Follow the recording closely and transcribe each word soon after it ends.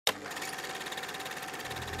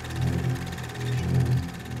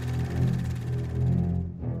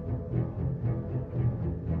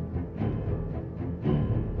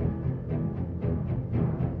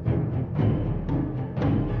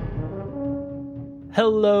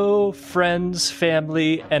Hello, friends,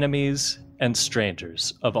 family, enemies, and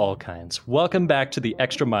strangers of all kinds. Welcome back to the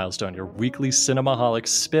Extra Milestone, your weekly Cinemaholic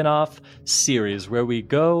spin-off series where we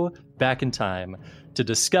go back in time to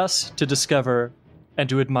discuss, to discover, and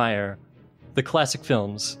to admire the classic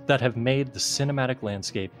films that have made the cinematic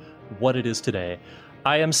landscape what it is today.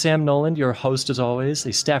 I am Sam Noland, your host as always,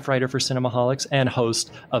 a staff writer for Cinemaholics and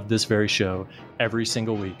host of this very show every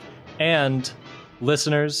single week. And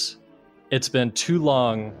listeners, it's been too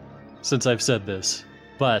long since I've said this,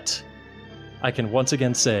 but I can once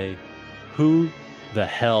again say, who the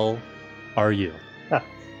hell are you?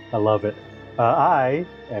 I love it. I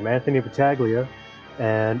am Anthony Battaglia,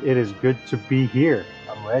 and it is good to be here.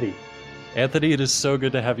 I'm ready. Anthony, it is so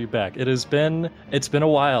good to have you back. It's been a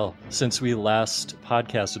while since we last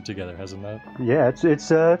podcasted together, hasn't it? Yeah,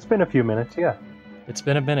 it's been a few minutes, yeah. It's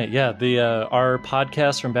been a minute, yeah. Our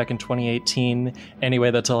podcast from back in 2018,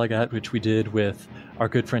 Anyway, That's All I Got, which we did with our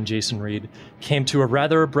good friend Jason Reed, came to a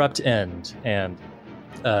rather abrupt end. And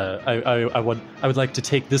I would like to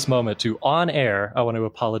take this moment to, on air, I want to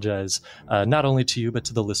apologize not only to you but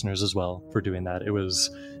to the listeners as well for doing that. It was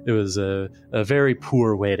a very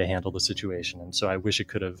poor way to handle the situation, and so I wish it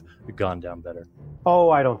could have gone down better. Oh,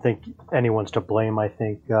 I don't think anyone's to blame. I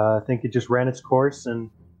think it just ran its course, and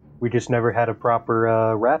we just never had a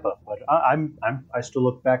proper wrap up. But I still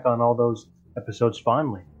look back on all those episodes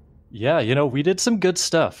fondly. Yeah, we did some good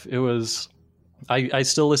stuff. It was. I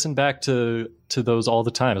still listen back to those all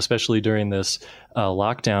the time, especially during this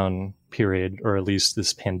lockdown period, or at least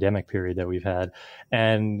this pandemic period that we've had.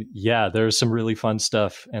 And yeah, there's some really fun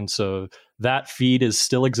stuff. And so that feed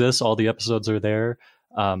still exists. All the episodes are there.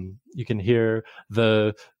 You can hear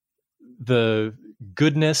the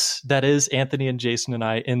goodness that is Anthony and Jason and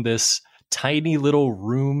I in this tiny little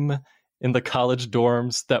room in the college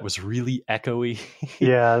dorms that was really echoey.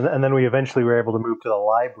 Yeah, and then we eventually were able to move to the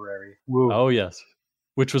library. Woo. Oh, yes.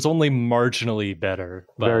 Which was only marginally better.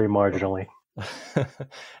 Very marginally.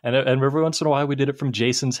 and every once in a while we did it from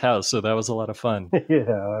Jason's house, so that was a lot of fun.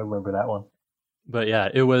 Yeah, I remember that one. But yeah,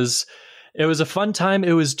 it was a fun time.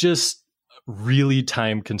 It was just really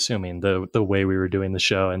time consuming, the way we were doing the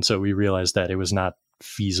show. And so we realized that it was not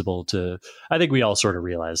feasible I think we all sort of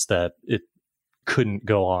realized that it couldn't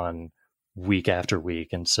go on week after week.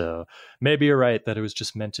 And so maybe you're right that it was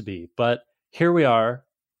just meant to be. But here we are,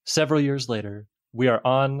 several years later, we are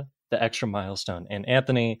on the Extra Milestone. And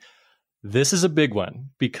Anthony, this is a big one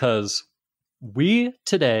because we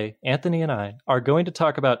today, Anthony and I, are going to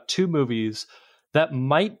talk about two movies that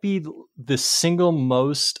might be the single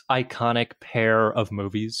most iconic pair of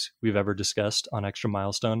movies we've ever discussed on Extra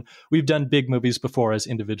Milestone. We've done big movies before as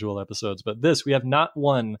individual episodes, but we have not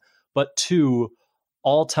one, but two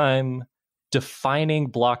all-time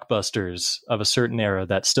defining blockbusters of a certain era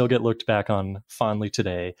that still get looked back on fondly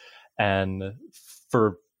today, and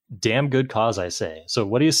for damn good cause, I say. So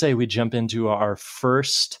what do you say we jump into our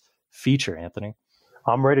first feature, Anthony?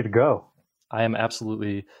 I'm ready to go. I am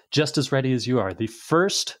absolutely just as ready as you are. The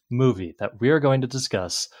first movie that we are going to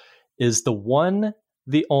discuss is the one,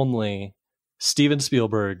 the only, Steven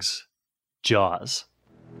Spielberg's Jaws.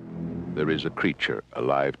 There is a creature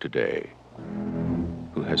alive today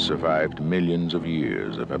who has survived millions of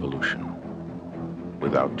years of evolution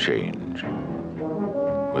without change,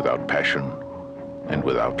 without passion, and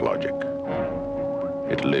without logic.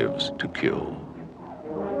 It lives to kill.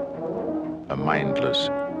 A mindless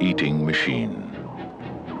eating machine.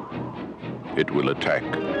 It will attack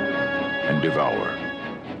and devour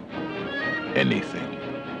anything.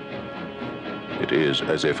 It is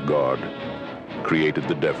as if God created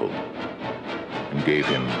the devil and gave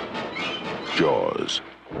him jaws.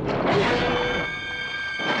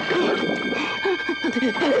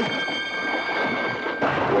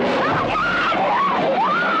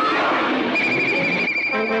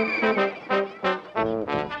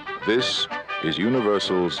 This is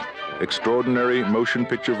Universal's extraordinary motion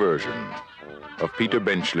picture version of Peter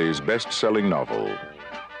Benchley's best-selling novel,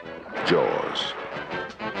 Jaws.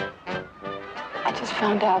 I just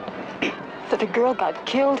found out that a girl got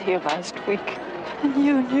killed here last week, and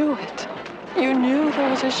you knew it. You knew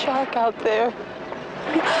there was a shark out there.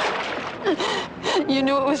 You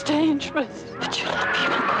knew it was dangerous, but you let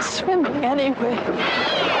people go swimming anyway.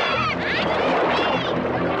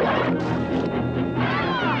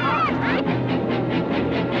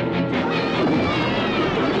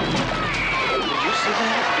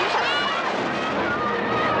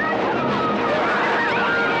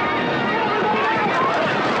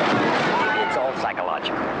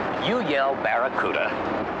 You yell barracuda.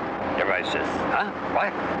 Everybody says, huh?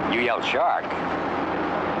 What? You yell shark.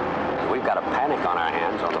 We we've got a panic on our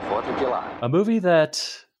hands on the 4th of July. A movie that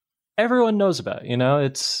everyone knows about. You know,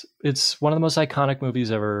 it's one of the most iconic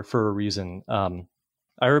movies ever for a reason.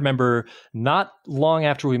 I remember not long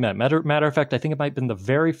after we met. Matter of fact, I think it might have been the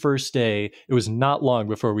very first day. It was not long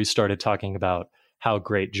before we started talking about how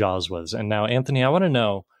great Jaws was. And now, Anthony, I want to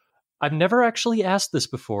know, I've never actually asked this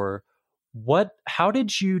before. How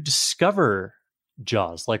did you discover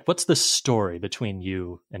Jaws? Like, what's the story between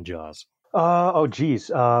you and Jaws?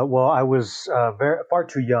 Well, I was far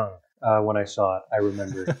too young when I saw it. I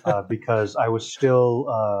remember because I was still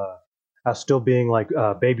being like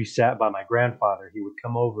babysat by my grandfather. He would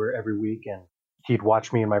come over every week and he'd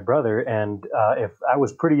watch me and my brother. And if I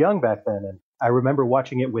was pretty young back then, and I remember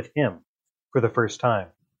watching it with him for the first time.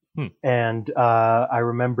 And I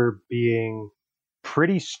remember being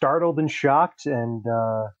pretty startled and shocked, and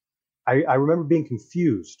I remember being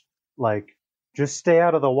confused, like, just stay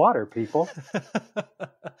out of the water, people.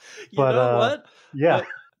 You know what? Yeah.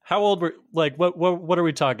 How old were, like, what are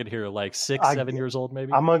we talking here? Like 7 years old,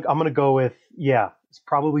 maybe? I'm gonna go with, it's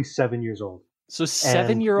probably 7 years old. So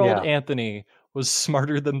 7-year-old Anthony was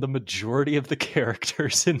smarter than the majority of the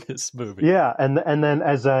characters in this movie. Yeah, and then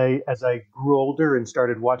as I grew older and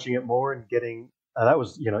started watching it more and getting that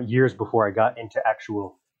was years before I got into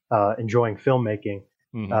actual enjoying filmmaking.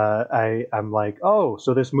 I'm like, oh,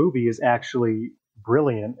 so this movie is actually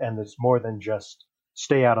brilliant, and it's more than just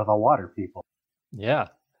stay out of the water, people. Yeah,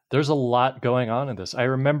 there's a lot going on in this. I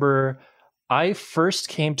remember I first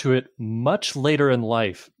came to it much later in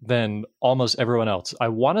life than almost everyone else. I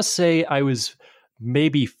want to say I was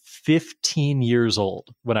maybe 15 years old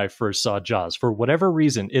when I first saw Jaws. For whatever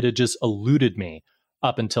reason, it had just eluded me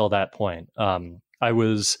up until that point. I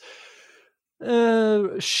was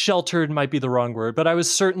sheltered might be the wrong word, but I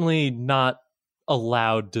was certainly not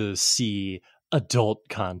allowed to see adult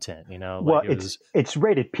content, Well, it's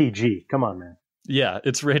rated PG. Come on, man. Yeah,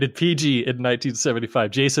 it's rated PG in 1975.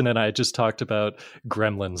 Jason and I just talked about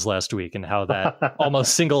Gremlins last week and how that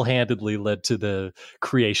almost single-handedly led to the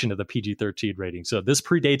creation of the PG-13 rating. So this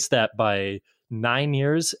predates that by 9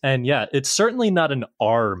 years. And yeah, it's certainly not an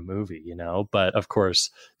R movie, but of course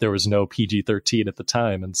there was no PG-13 at the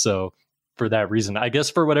time. And so for that reason, I guess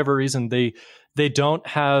for whatever reason, they don't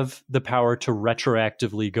have the power to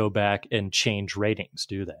retroactively go back and change ratings,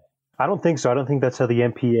 do they? I don't think so. I don't think that's how the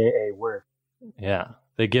MPAA works. Yeah,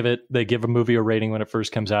 they give a movie a rating when it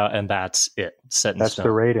first comes out, and that's it, set in stone. That's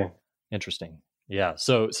the rating. Interesting. Yeah,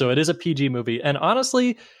 so it is a PG movie, and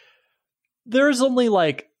honestly, there's only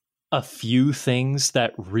like a few things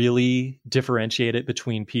that really differentiate it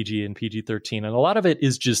between PG and PG-13, and a lot of it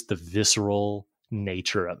is just the visceral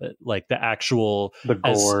nature of it, like the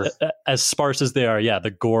gore, as sparse as they are. Yeah,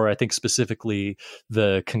 the gore. I think specifically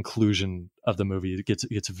the conclusion of the movie, it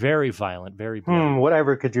gets very violent, very bloody.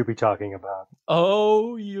 Whatever could you be talking about?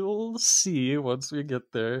 Oh, you'll see once we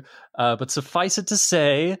get there. But suffice it to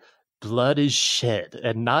say, blood is shed,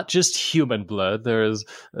 and not just human blood. There's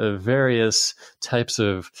various types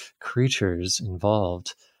of creatures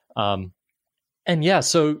involved. And yeah,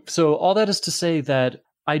 so all that is to say that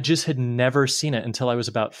I just had never seen it until I was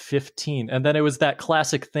about 15. And then it was that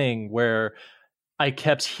classic thing where I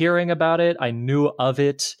kept hearing about it. I knew of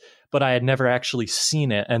it, but I had never actually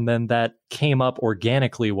seen it. And then that came up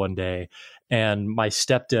organically one day. And my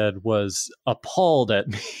stepdad was appalled at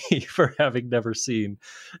me for having never seen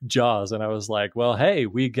Jaws. And I was like, well, hey,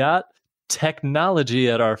 we got technology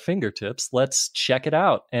at our fingertips. Let's check it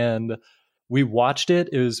out. And we watched it.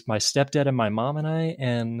 It was my stepdad and my mom and I,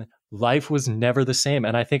 and life was never the same.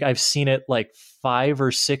 And I think I've seen it like 5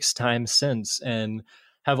 or 6 times since, and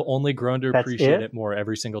have only grown to appreciate it more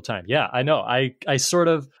every single time. Yeah, I know. I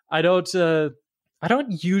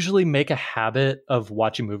don't usually make a habit of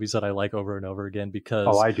watching movies that I like over and over again,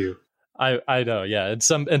 because I do. I know, yeah.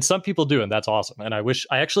 And some people do, and that's awesome. And I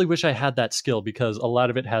actually wish I had that skill, because a lot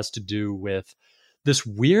of it has to do with this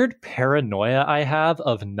weird paranoia I have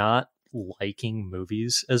of not liking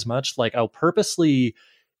movies as much. Like, I'll purposely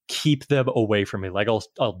keep them away from me. Like,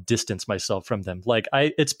 I'll distance myself from them. Like,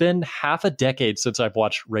 it's been half a decade since I've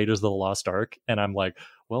watched Raiders of the Lost Ark, and I'm like,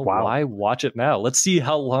 well, why watch it now? Let's see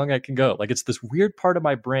how long I can go. Like, it's this weird part of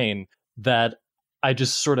my brain that I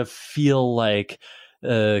just sort of feel like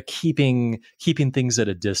keeping things at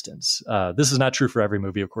a distance. This is not true for every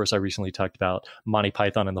movie, of course. I recently talked about Monty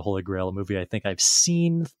Python and the Holy Grail, a movie I think I've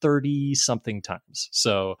seen 30 something times.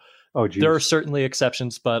 So there are certainly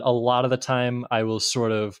exceptions, but a lot of the time I will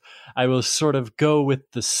sort of go with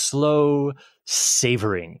the slow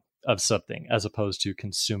savoring of something as opposed to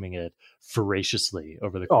consuming it voraciously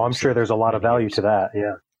over the course. I'm sure there's a lot of value to that.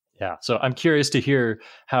 Yeah. Yeah. So I'm curious to hear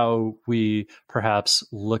how we perhaps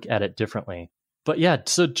look at it differently. But yeah,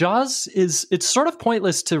 so Jaws it's sort of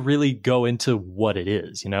pointless to really go into what it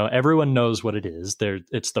is. Everyone knows what it is.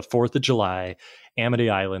 It's the 4th of July, Amity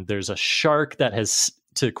Island. There's a shark that has,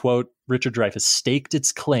 to quote Richard Dreyfuss, staked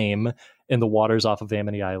its claim in the waters off of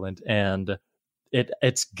Amity Island, and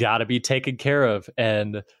it's got to be taken care of.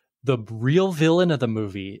 And the real villain of the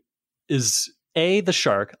movie is the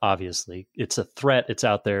shark. Obviously, it's a threat. It's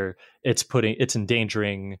out there. It's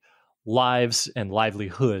endangering lives and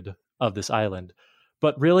livelihood of this island.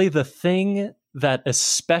 But really, the thing that,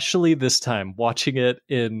 especially this time, watching it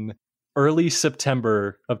in early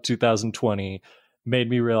September of 2020, made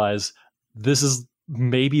me realize this is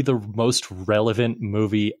maybe the most relevant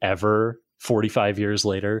movie ever 45 years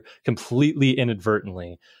later, completely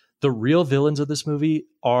inadvertently. The real villains of this movie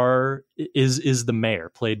is the mayor,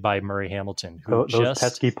 played by Murray Hamilton. Those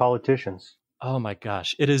pesky politicians. Oh my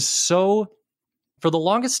gosh. It is so... For the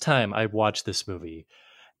longest time, I watched this movie,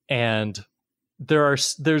 and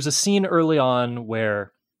there's a scene early on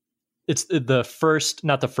where it's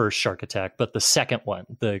not the first shark attack, but the second one,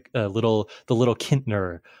 the little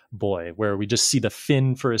Kintner boy, where we just see the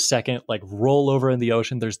fin for a second, like roll over in the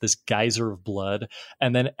ocean. There's this geyser of blood,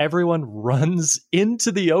 and then everyone runs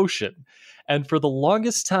into the ocean. And for the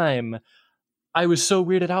longest time, I was so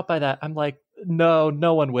weirded out by that. I'm like, no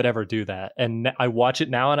one would ever do that. And I watch it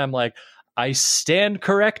now, and I'm like, I stand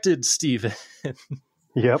corrected, Steven.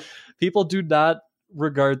 Yep. People do not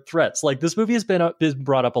regard threats. Like, this movie has been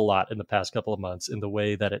brought up a lot in the past couple of months in the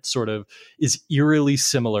way that it sort of is eerily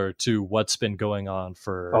similar to what's been going on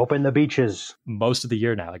for open the beaches most of the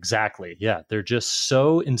year now. Exactly. Yeah. They're just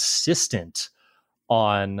so insistent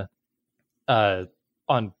on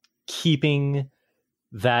keeping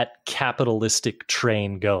that capitalistic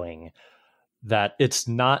train going that it's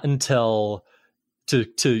not until,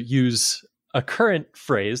 to use a current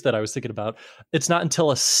phrase that I was thinking about, it's not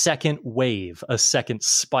until a second wave, a second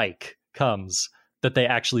spike comes that they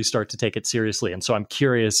actually start to take it seriously. And so I'm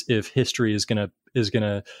curious if history is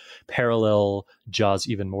gonna parallel Jaws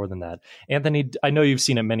even more than that. Anthony, I know you've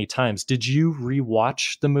seen it many times. Did you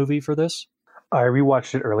rewatch the movie for this? I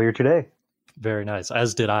rewatched it earlier today. Very nice.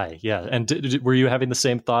 As did I. Yeah. And were you having the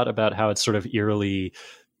same thought about how it's sort of eerily,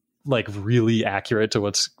 like, really accurate to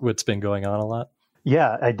what's been going on a lot?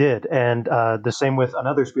 Yeah, I did. And the same with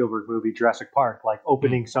another Spielberg movie, Jurassic Park, like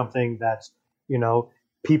opening something that's,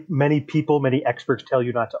 many experts tell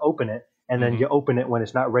you not to open it. And then you open it when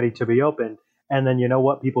it's not ready to be opened. And then, you know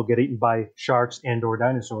what? People get eaten by sharks and or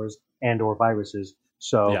dinosaurs and or viruses.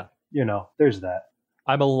 So, there's that.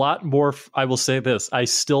 I'm a lot more, I will say this, I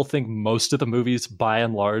still think most of the movies by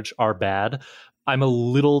and large are bad. I'm a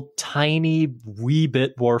little tiny wee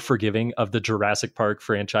bit more forgiving of the Jurassic Park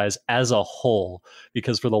franchise as a whole,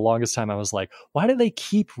 because for the longest time I was like, why do they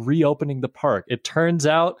keep reopening the park? It turns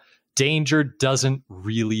out danger doesn't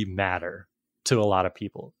really matter to a lot of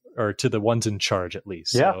people, or to the ones in charge at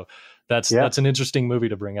least. Yeah. So that's an interesting movie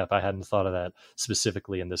to bring up. I hadn't thought of that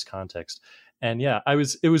specifically in this context. And yeah,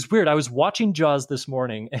 it was weird. I was watching Jaws this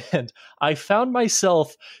morning, and I found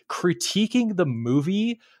myself critiquing the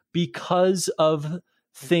movie because of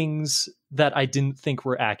things that I didn't think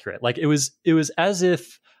were accurate. Like, it was as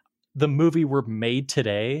if the movie were made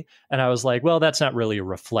today, and I was like, well, that's not really a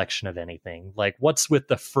reflection of anything. Like, what's with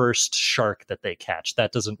the first shark that they catch?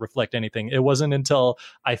 That doesn't reflect anything. It wasn't until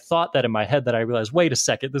I thought that in my head that I realized, wait a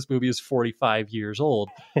second, this movie is 45 years old.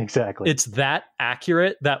 Exactly. It's that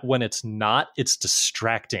accurate that when it's not, it's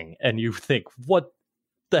distracting, and you think, what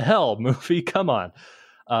the hell, movie? Come on.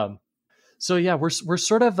 So yeah, we're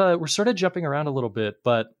sort of jumping around a little bit,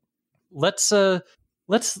 but let's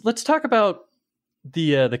talk about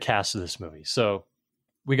the cast of this movie. So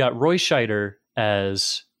we got Roy Scheider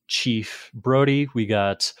as Chief Brody. We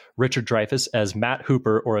got Richard Dreyfuss as Matt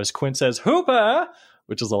Hooper, or as Quint says, Hooper,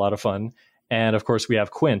 which is a lot of fun. And of course, we have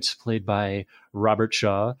Quint, played by Robert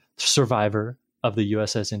Shaw, survivor of the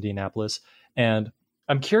USS Indianapolis. And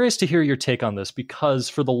I'm curious to hear your take on this, because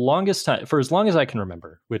for the longest time, for as long as I can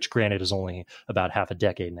remember, which granted is only about half a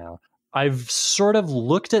decade now, I've sort of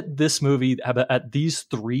looked at this movie, at these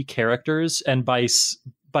three characters, and by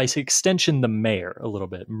extension, the mayor a little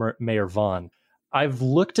bit, Mayor Vaughn. I've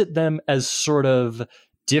looked at them as sort of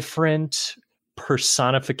different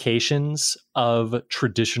personifications of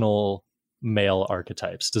traditional male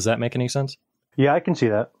archetypes. Does that make any sense? Yeah, I can see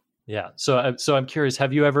that. Yeah. So I'm curious,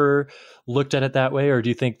 have you ever looked at it that way, or do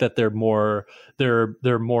you think that they're more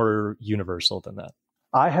universal than that?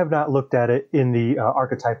 I have not looked at it in the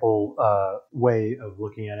archetypal way of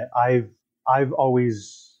looking at it. I've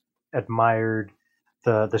always admired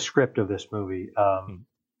the script of this movie.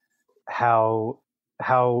 how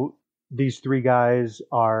these three guys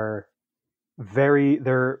are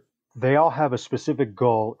they all have a specific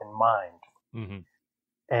goal in mind, Mm-hmm.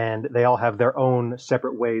 and they all have their own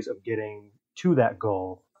separate ways of getting to that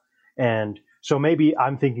goal. And so maybe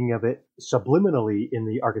I'm thinking of it subliminally in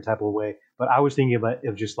the archetypal way, but I was thinking of it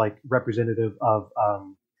of just like representative of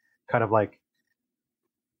kind of like,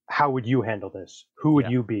 how would you handle this? Who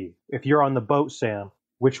would you be? If you're on the boat, Sam,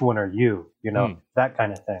 which one are you? You know, that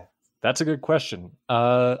kind of thing. That's a good question.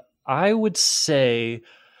 I would say,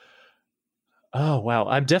 oh, wow.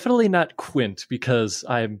 I'm definitely not Quint, because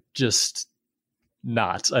I'm just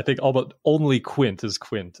not. I think almost only Quint is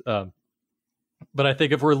Quint. But I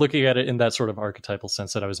think if we're looking at it in that sort of archetypal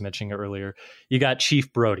sense that I was mentioning earlier, you got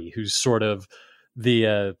Chief Brody, who's sort of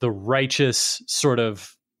the righteous sort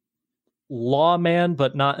of lawman,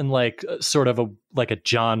 but not in like sort of a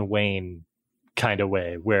John Wayne kind of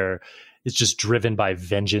way where it's just driven by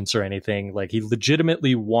vengeance or anything. Like, he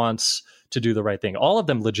legitimately wants to do the right thing. All of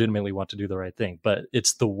them legitimately want to do the right thing, but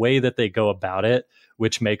it's the way that they go about it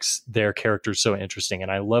which makes their characters so interesting.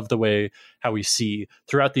 And I love the way how we see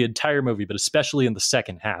throughout the entire movie, but especially in the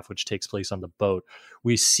second half, which takes place on the boat,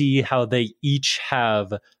 we see how they each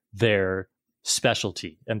have their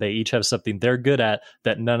specialty and they each have something they're good at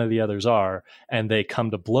that none of the others are, and they come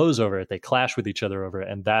to blows over it. They clash with each other over it,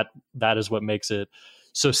 and that is what makes it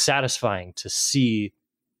so satisfying to see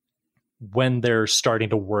when they're starting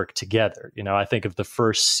to work together. You know, I think of the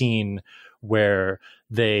first scene where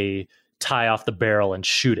they tie off the barrel and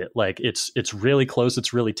shoot it. Like, it's really close,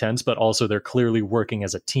 it's really tense, but also they're clearly working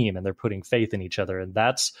as a team and they're putting faith in each other, and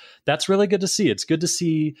that's really good to see. It's good to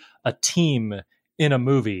see a team in a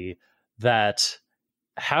movie that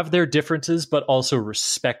have their differences but also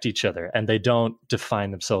respect each other, and they don't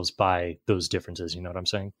define themselves by those differences. You know what I'm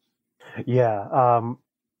saying? Yeah.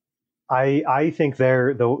 I think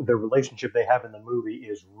the relationship they have in the movie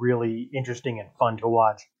is really interesting and fun to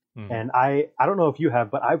watch. Mm-hmm. And I don't know if you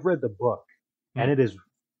have, but I've read the book, and it is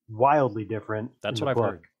wildly different. That's what I've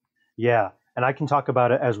heard. Yeah, and I can talk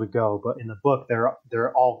about it as we go. But in the book,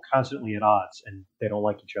 they're all constantly at odds, and they don't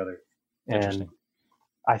like each other. Interesting. And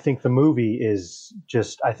I think the movie is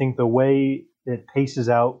just, I think the way it paces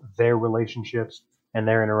out their relationships and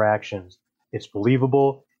their interactions, it's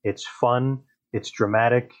believable, it's fun, it's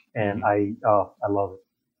dramatic, and I love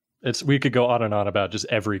it. We could go on and on about just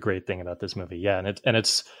every great thing about this movie. Yeah. And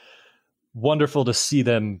it's wonderful to see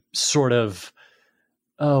them sort of,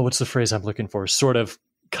 what's the phrase I'm looking for? Sort of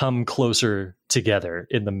come closer together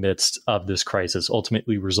in the midst of this crisis,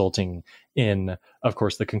 ultimately resulting in, of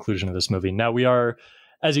course, the conclusion of this movie. Now, we are,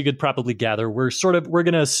 as you could probably gather, we're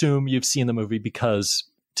going to assume you've seen the movie because,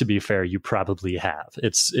 to be fair, you probably have.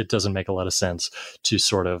 It doesn't make a lot of sense to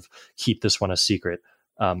sort of keep this one a secret.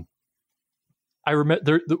 I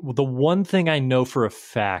remember the one thing I know for a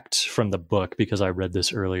fact from the book, because I read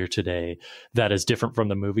this earlier today, that is different from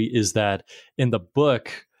the movie, is that in the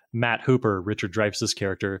book, Matt Hooper, Richard Dreyfuss's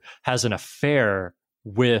character, has an affair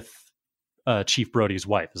with Chief Brody's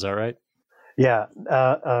wife. Is that right? Yeah,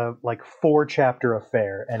 like 4-chapter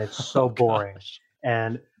affair, and it's so boring.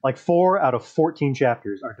 And like 4 out of 14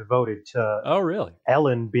 chapters are devoted to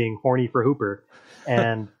Ellen being horny for Hooper,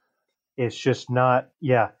 and it's just not.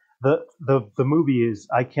 Yeah, the movie is.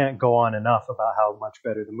 I can't go on enough about how much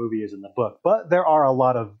better the movie is in the book, but there are a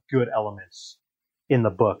lot of good elements in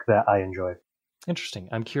the book that I enjoy. Interesting.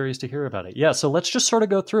 I'm curious to hear about it. Yeah, so let's just sort of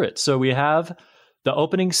go through it. So we have the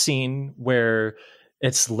opening scene where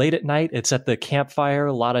it's late at night. It's at the campfire.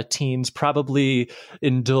 A lot of teens probably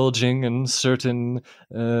indulging in certain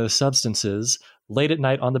substances late at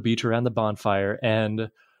night on the beach around the bonfire. And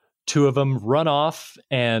 2 of them run off,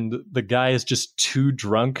 and the guy is just too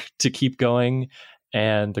drunk to keep going.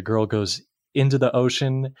 And the girl goes into the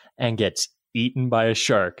ocean and gets eaten by a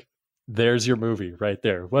shark. There's your movie right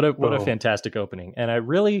there. What a fantastic opening. And it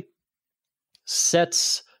really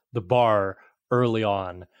sets the bar early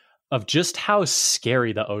on of just how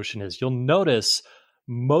scary the ocean is. You'll notice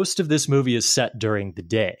most of this movie is set during the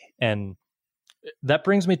day. And that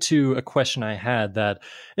brings me to a question I had that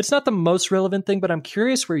it's not the most relevant thing, but I'm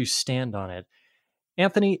curious where you stand on it.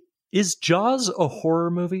 Anthony, is Jaws a horror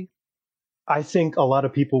movie? I think a lot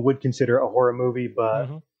of people would consider it a horror movie, but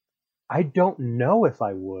I don't know if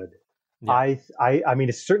I would. Yeah. I mean,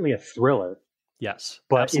 it's certainly a thriller. Yes.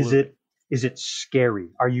 But absolutely. is it scary?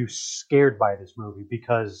 Are you scared by this movie?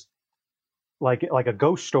 Because like a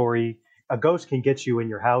ghost story, a ghost can get you in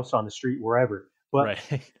your house, on the street, wherever. But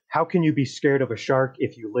how can you be scared of a shark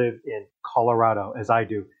if you live in Colorado, as I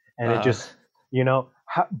do? And it just,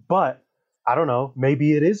 but I don't know.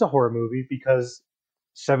 Maybe it is a horror movie because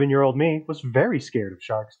 7-year-old me was very scared of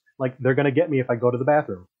sharks Like they're gonna get me if I go to the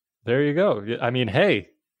bathroom. There you go. I mean, hey,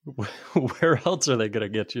 where else are they going to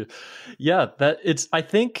get you? Yeah, I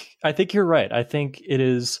think you're right. I think it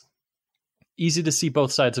is easy to see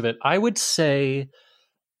both sides of it. I would say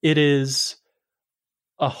it is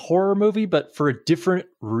a horror movie, but for a different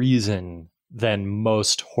reason than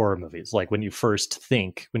most horror movies. Like when you first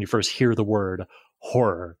hear the word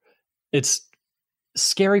horror, it's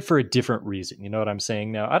scary for a different reason. You know what I'm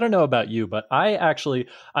saying now? I don't know about you, but I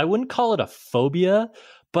wouldn't call it a phobia,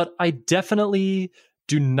 but I definitely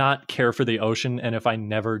do not care for the ocean. And if I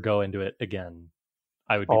never go into it again,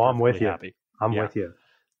 I would be I'm with you. happy. I'm with you.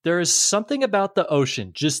 There is something about the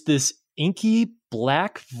ocean, just this inky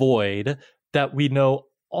black void that we know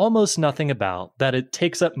almost nothing about, that it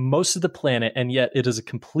takes up most of the planet, and yet it is a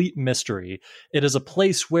complete mystery. It is a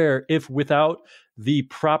place where, if without the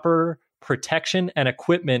proper protection and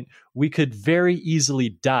equipment, we could very easily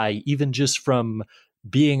die, even just from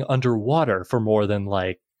being underwater for more than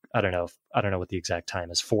like, I don't know what the exact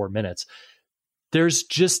time is, 4 minutes. There's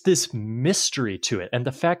just this mystery to it. And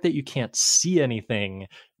the fact that you can't see anything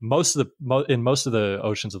in most of the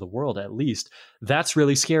oceans of the world, at least, that's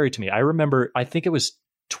really scary to me. I remember, I think it was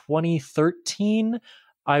 2013,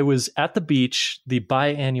 I was at the beach, the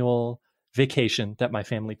biannual vacation that my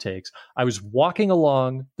family takes. I was walking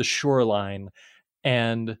along the shoreline,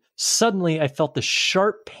 and suddenly I felt the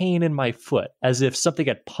sharp pain in my foot, as if something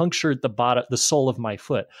had punctured the sole of my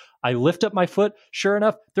foot. I lift up my foot. Sure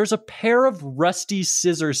enough, there's a pair of rusty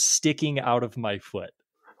scissors sticking out of my foot.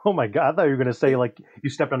 Oh my God, I thought you were going to say like you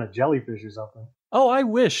stepped on a jellyfish or something. Oh, I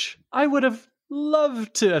wish. I would have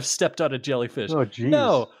loved to have stepped on a jellyfish. Oh, geez.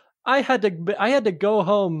 No, I had to go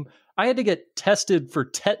home. I had to get tested for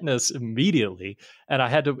tetanus immediately, and I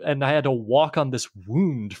had to walk on this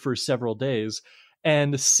wound for several days.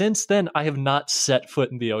 And since then, I have not set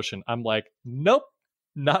foot in the ocean. I'm like, nope,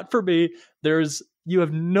 not for me. You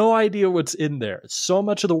have no idea what's in there. So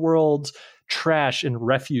much of the world's trash and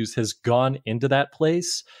refuse has gone into that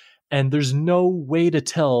place, and there's no way to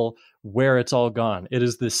tell where it's all gone. It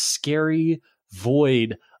is this scary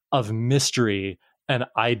void of mystery, and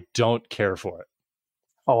I don't care for it.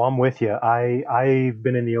 Oh, I'm with you. I've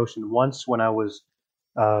been in the ocean once when I was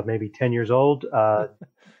maybe 10 years old.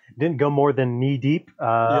 Didn't go more than knee deep.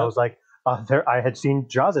 I was like, I had seen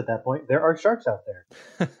Jaws at that point. There are sharks out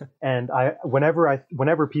there. And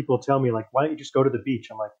whenever people tell me like, why don't you just go to the beach?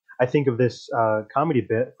 I'm like, I think of this comedy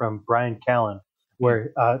bit from Brian Callen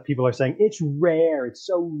where people are saying, it's rare. It's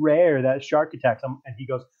so rare that shark attacks. And he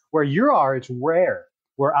goes, where you are, it's rare.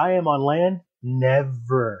 Where I am on land,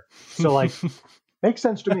 never. So like, makes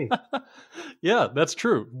sense to me. Yeah, that's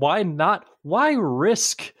true. Why not? Why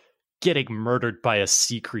risk getting murdered by a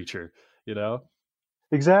sea creature, you know?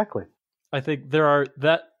 Exactly. I think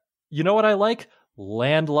you know what I like?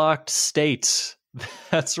 Landlocked states.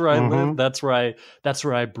 That's where I live. That's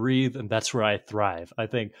where I breathe, and that's where I thrive. I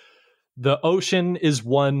think the ocean is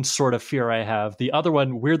one sort of fear I have. The other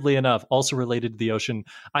one, weirdly enough, also related to the ocean,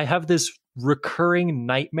 I have this recurring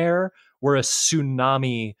nightmare where a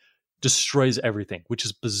tsunami destroys everything, which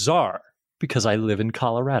is bizarre because I live in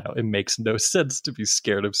Colorado. It makes no sense to be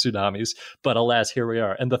scared of tsunamis, but alas, here we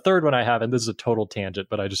are. And the third one I have, and this is a total tangent,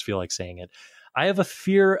 but I just feel like saying it. I have a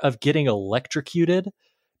fear of getting electrocuted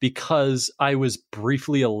because I was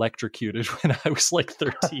briefly electrocuted when I was like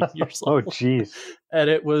 13 years old. Oh, geez. And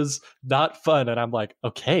it was not fun. And I'm like,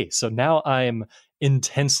 okay, so now I'm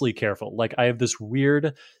intensely careful. Like I have this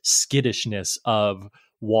weird skittishness of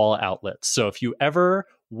wall outlets. So if you ever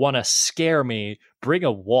want to scare me, bring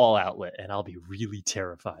a wall outlet and I'll be really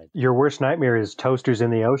terrified. Your worst nightmare is toasters in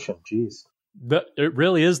the ocean. Jeez. It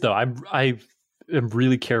really is, though. I am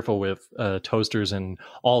really careful with toasters and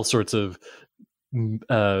all sorts of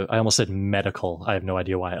I almost said medical. I have no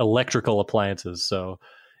idea why. Electrical appliances. So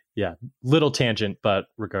yeah, little tangent, but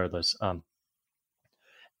regardless.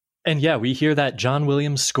 And yeah, we hear that John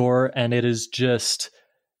Williams score, and it is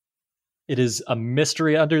a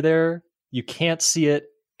mystery under there. You can't see it,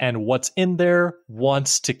 and what's in there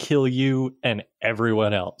wants to kill you and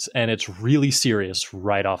everyone else. And it's really serious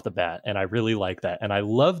right off the bat. And I really like that. And I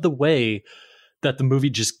love the way that the movie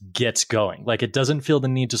just gets going. Like it doesn't feel the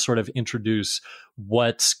need to sort of introduce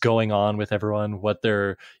what's going on with everyone, what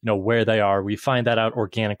they're, where they are. We find that out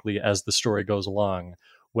organically as the story goes along,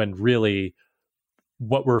 when really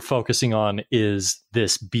what we're focusing on is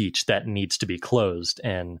this beach that needs to be closed.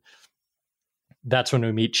 And that's when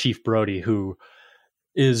we meet Chief Brody, who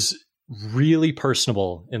is really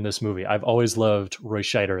personable in this movie. I've always loved Roy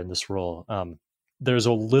Scheider in this role. There's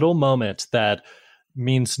a little moment that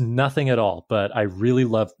means nothing at all, but I really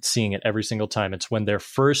love seeing it every single time. It's when they're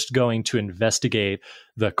first going to investigate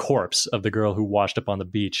the corpse of the girl who washed up on the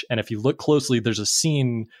beach. And if you look closely, there's a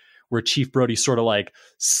scene where Chief Brody sort of like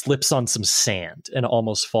slips on some sand and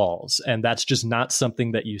almost falls. And that's just not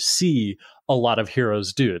something that you see a lot of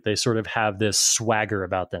heroes do. They sort of have this swagger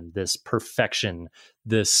about them, this perfection,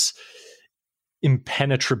 this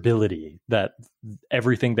impenetrability that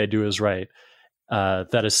everything they do is right.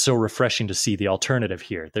 That is so refreshing to see the alternative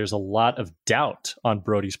here. There's a lot of doubt on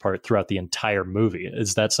Brody's part throughout the entire movie.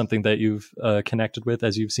 Is that something that you've connected with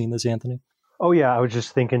as you've seen this, Anthony? Oh yeah, I was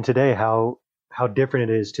just thinking today how different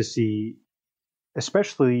it is to see,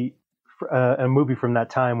 especially a movie from that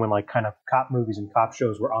time when like kind of cop movies and cop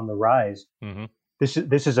shows were on the rise. Mm-hmm.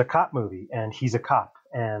 This is a cop movie, and he's a cop,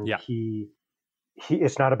 and he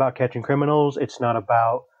it's not about catching criminals. It's not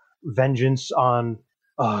about vengeance on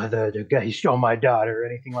the guy who stole my daughter or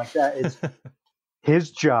anything like that. It's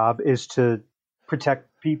his job is to protect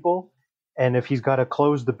people, and if he's got to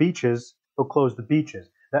close the beaches, he'll close the beaches.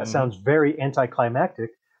 That sounds very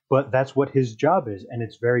anticlimactic, but that's what his job is, and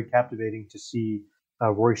it's very captivating to see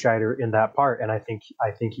Roy Scheider in that part. And I think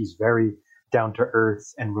he's very down to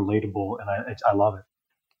earth and relatable, and I love it.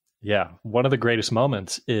 Yeah, one of the greatest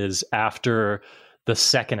moments is after the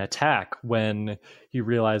second attack when he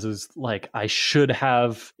realizes, like, I should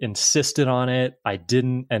have insisted on it, I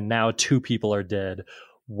didn't, and now 2 people are dead.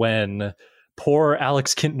 When poor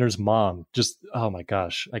Alex Kintner's mom just, oh my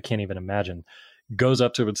gosh, I can't even imagine, goes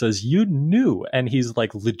up to him and says, "You knew," and he's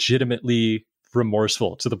like legitimately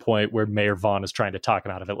remorseful to the point where Mayor Vaughn is trying to talk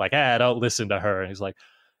him out of it, like, don't listen to her. And he's like,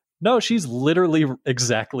 no, she's literally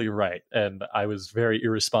exactly right. And I was very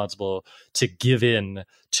irresponsible to give in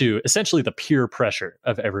to essentially the peer pressure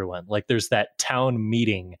of everyone. Like, there's that town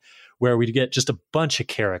meeting where we get just a bunch of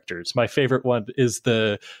characters. My favorite one is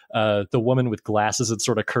the woman with glasses and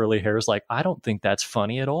sort of curly hair is like, I don't think that's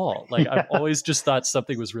funny at all. Like, I've always just thought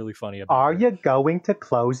something was really funny about Are you going to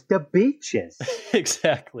close the beaches?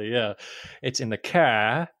 Exactly, yeah. It's in the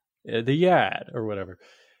car, the yard, or whatever.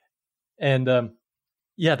 And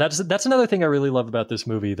yeah, that's another thing I really love about this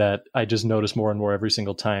movie that I just notice more and more every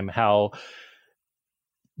single time, how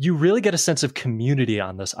you really get a sense of community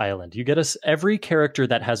on this island. You get every character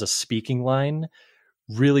that has a speaking line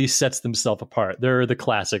really sets themselves apart. There are the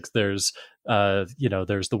classics. There's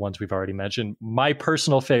there's the ones we've already mentioned. My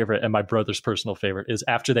personal favorite and my brother's personal favorite is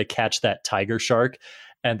after they catch that tiger shark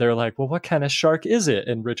and they're like, well, what kind of shark is it?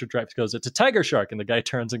 And Richard Dreyfuss goes, it's a tiger shark. And the guy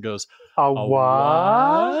turns and goes, a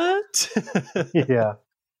what? Yeah.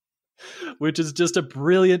 Which is just a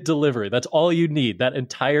brilliant delivery. That's all you need. That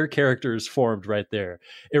entire character is formed right there.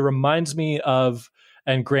 It reminds me of,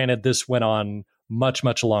 and granted, this went on much,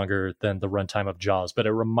 much longer than the runtime of Jaws, but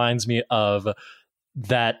it reminds me of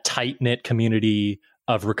that tight-knit community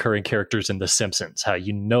of recurring characters in The Simpsons, how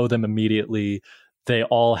you know them immediately. They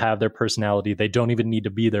all have their personality. They don't even need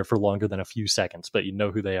to be there for longer than a few seconds, but you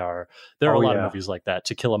know who they are. There are a lot of movies like that.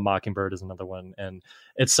 To Kill a Mockingbird is another one. And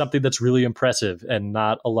it's something that's really impressive. And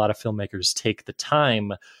not a lot of filmmakers take the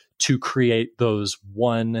time to create those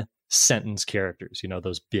one sentence characters,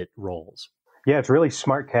 those bit roles. Yeah, it's really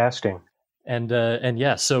smart casting. And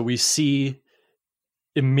yeah, so we see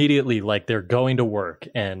immediately, like, they're going to work,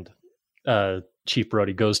 and Chief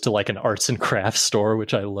Brody goes to like an arts and crafts store,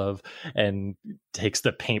 which I love, and takes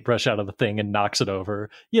the paintbrush out of the thing and knocks it over,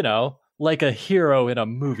 like a hero in a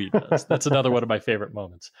movie does. That's another one of my favorite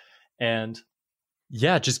moments. And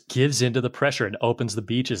yeah, just gives into the pressure and opens the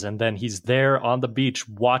beaches. And then he's there on the beach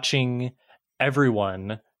watching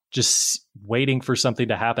everyone, just waiting for something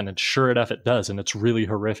to happen. And sure enough, it does. And it's really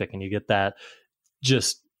horrific. And you get that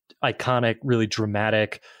just iconic, really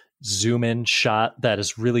dramatic zoom in shot that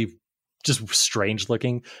is really just strange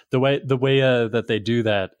looking. The way that they do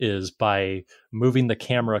that is by moving the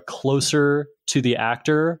camera closer to the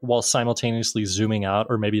actor while simultaneously zooming out,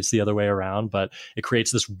 or maybe it's the other way around, but it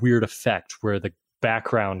creates this weird effect where the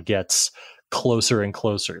background gets closer and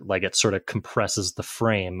closer, like it sort of compresses the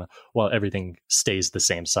frame while everything stays the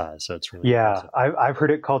same size. So it's really impressive. I've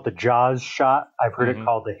heard it called the Jaws shot. I've heard it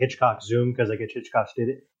called the Hitchcock zoom, because I guess Hitchcock did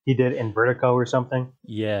it. He did in Vertigo or something.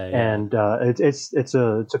 Yeah. And it's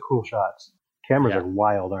a cool shot. Cameras are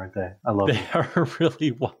wild, aren't they? I love them. They are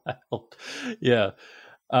really wild. Yeah.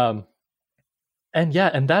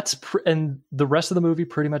 And that's and the rest of the movie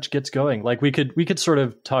pretty much gets going. Like, we could sort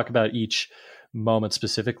of talk about each moment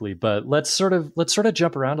specifically, but let's sort of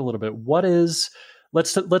jump around a little bit. What is,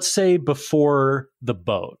 let's say before the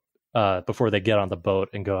boat, before they get on the boat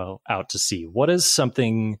and go out to sea, what's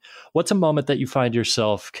a moment that you find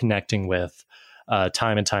yourself connecting with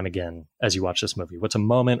time and time again as you watch this movie? What's a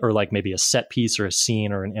moment or like maybe a set piece or a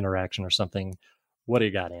scene or an interaction or something? What do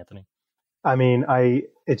you got, Anthony? I mean,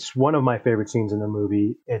 it's one of my favorite scenes in the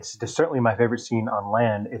movie. It's certainly my favorite scene on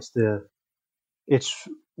land. It's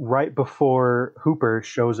right before Hooper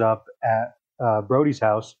shows up at Brody's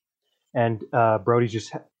house, and Brody's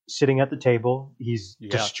just sitting at the table. He's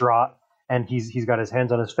distraught, and he's got his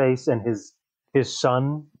hands on his face, and his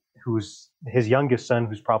son, who's his youngest son,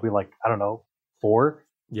 who's probably like, I don't know, 4,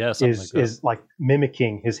 is like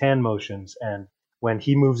mimicking his hand motions. And when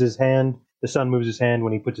he moves his hand, the son moves his hand.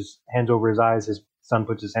 When he puts his hands over his eyes, his son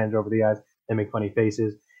puts his hands over the eyes. They make funny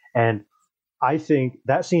faces. And I think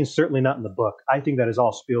that scene's certainly not in the book. I think that is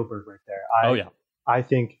all Spielberg right there. I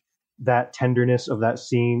think that tenderness of that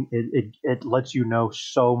scene, it lets you know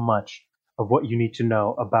so much of what you need to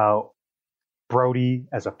know about Brody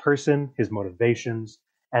as a person, his motivations,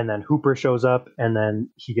 and then Hooper shows up, and then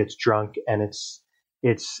he gets drunk, and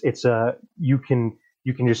you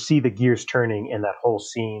can just see the gears turning in that whole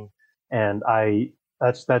scene, and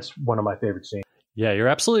that's one of my favorite scenes. Yeah, you're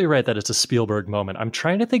absolutely right that it's a Spielberg moment. I'm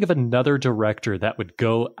trying to think of another director that would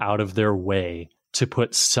go out of their way to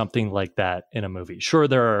put something like that in a movie. Sure,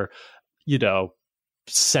 there are,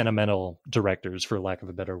 sentimental directors, for lack of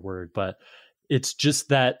a better word, but it's just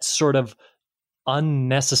that sort of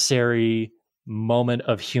unnecessary moment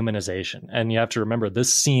of humanization. And you have to remember,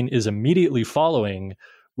 this scene is immediately following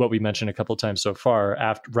what we mentioned a couple times so far,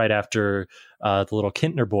 right after the little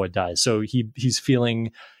Kintner boy dies. So he's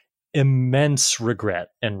feeling immense regret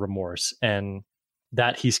and remorse, and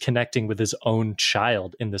that he's connecting with his own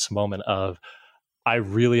child in this moment of, I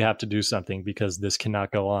really have to do something because this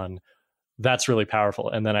cannot go on. That's really powerful.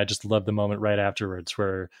 And then I just love the moment right afterwards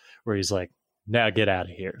where he's like, now get out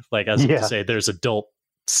of here. Like, as if to say, there's adult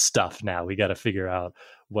stuff now. We got to figure out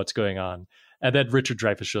what's going on. And then Richard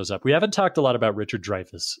Dreyfuss shows up. We haven't talked a lot about Richard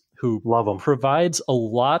Dreyfuss, who provides a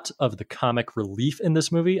lot of the comic relief in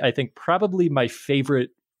this movie. I think probably my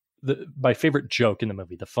favorite joke in the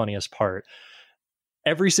movie, the funniest part.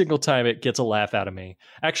 Every single time it gets a laugh out of me.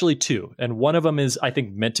 Actually, 2. And one of them is, I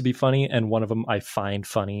think, meant to be funny, and one of them I find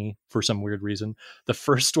funny for some weird reason. The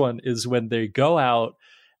first one is when they go out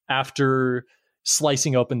after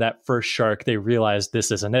slicing open that first shark. They realize this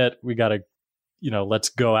isn't it. We got to, let's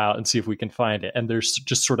go out and see if we can find it. And they're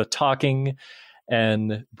just sort of talking.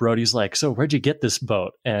 And Brody's like, so where'd you get this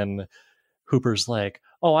boat? And Hooper's like,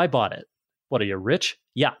 oh, I bought it. What, are you rich?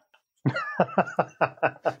 Yeah.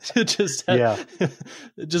 just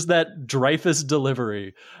that Dreyfuss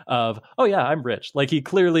delivery of, oh yeah, I'm rich. Like, he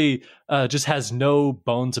clearly just has no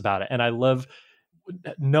bones about it. And I love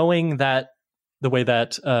knowing that the way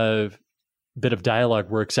that bit of dialogue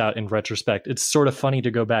works out in retrospect. It's sort of funny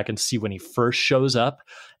to go back and see when he first shows up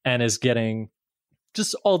and is getting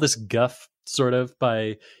just all this guff sort of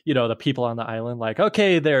by, the people on the island, like,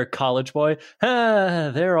 okay, they're college boy.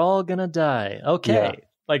 They're all gonna die. Okay. Yeah.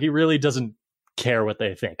 Like, he really doesn't care what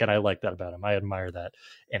they think. And I like that about him. I admire that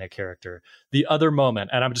in a character. The other moment,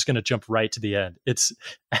 and I'm just going to jump right to the end. It's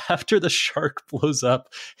after the shark blows up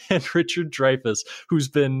and Richard Dreyfuss, who's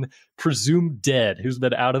been presumed dead, who's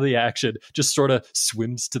been out of the action, just sort of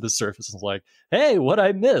swims to the surface and is like, hey, what'd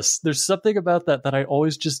I miss? There's something about that I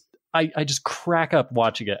always just, I just crack up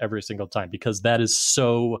watching it every single time, because that is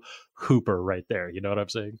so Hooper right there. You know what I'm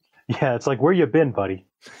saying? Yeah, it's like, where you been, buddy?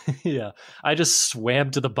 Yeah, I just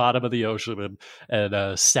swam to the bottom of the ocean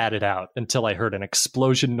and sat it out until I heard an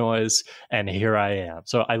explosion noise, and here I am.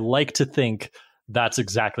 So I like to think that's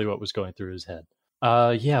exactly what was going through his head.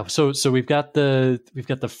 Yeah. So we've got the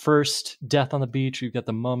first death on the beach. We've got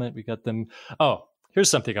the moment. We got them. Oh, here's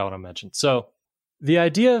something I want to mention. So the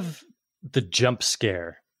idea of the jump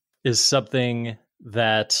scare is something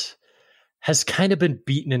that has kind of been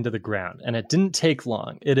beaten into the ground, and it didn't take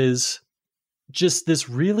long. It is just this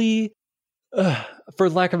really, for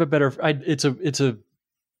lack of a better, it's a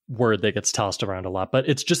word that gets tossed around a lot, but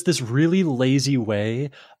it's just this really lazy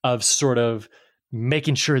way of sort of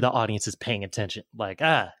making sure the audience is paying attention. Like,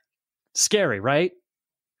 scary, right?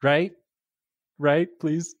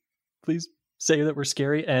 Please say that we're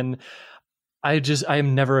scary. And I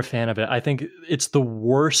am never a fan of it. I think it's the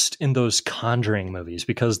worst in those Conjuring movies,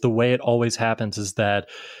 because the way it always happens is that,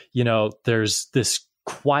 there's this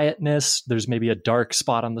quietness, there's maybe a dark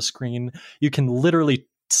spot on the screen. You can literally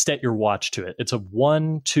set your watch to it. It's a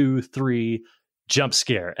 1, 2, 3 jump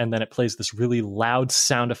scare, and then it plays this really loud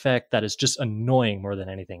sound effect that is just annoying more than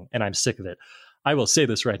anything, and I'm sick of it. I will say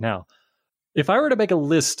this right now. If I were to make a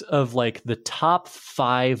list of like the top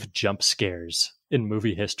 5 jump scares in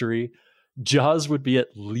movie history, Jaws would be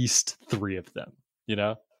at least 3 of them,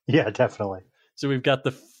 Yeah, definitely. So we've got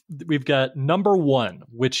the we've got number one,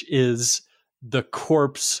 which is the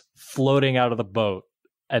corpse floating out of the boat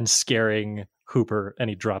and scaring Hooper, and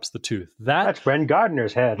he drops the tooth. That's Brent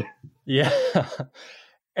Gardner's head. Yeah.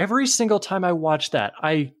 Every single time I watch that,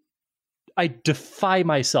 I defy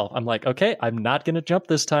myself. I'm like, okay, I'm not going to jump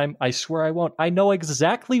this time. I swear I won't. I know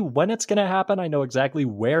exactly when it's going to happen. I know exactly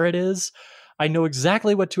where it is. I know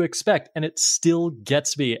exactly what to expect. And it still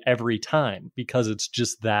gets me every time because it's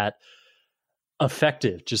just that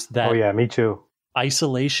effective. Just that. Oh, yeah, me too.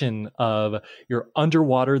 Isolation of you're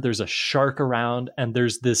underwater. There's a shark around and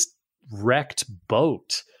there's this wrecked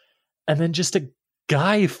boat. And then just a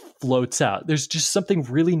guy floats out. There's just something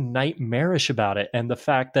really nightmarish about it, and the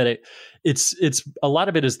fact that it's a lot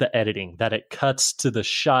of it is the editing, that it cuts to the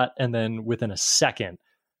shot and then within a second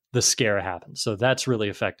the scare happens. So that's really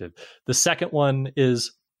effective. The second one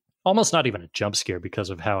is almost not even a jump scare because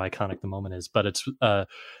of how iconic the moment is, but it's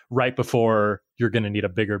right before you're going to need a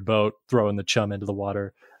bigger boat, throwing the chum into the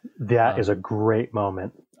water. That is a great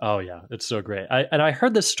moment. Oh yeah, it's so great. I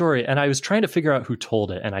heard this story and I was trying to figure out who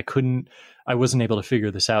told it, and I wasn't able to figure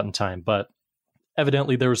this out in time, but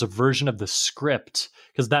evidently there was a version of the script,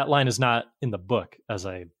 because that line is not in the book, as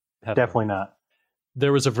I have. Definitely not.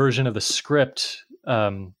 There was a version of the script.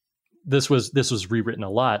 This was rewritten a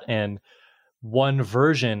lot, and one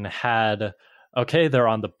version had, okay, they're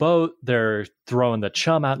on the boat, they're throwing the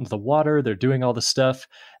chum out into the water, they're doing all the stuff,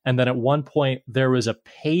 and then at one point there was a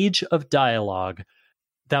page of dialogue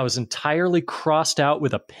that was entirely crossed out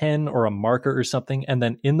with a pen or a marker or something. And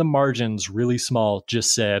then in the margins, really small,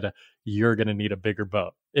 just said, you're going to need a bigger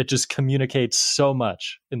boat. It just communicates so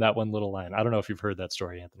much in that one little line. I don't know if you've heard that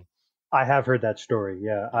story, Anthony. I have heard that story,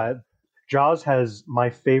 yeah. Jaws has my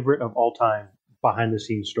favorite of all time behind the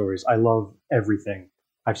scenes stories. I love everything.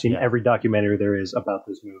 I've seen every documentary there is about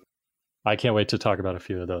this movie. I can't wait to talk about a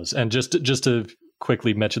few of those. And just to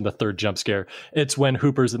quickly mention the third jump scare, it's when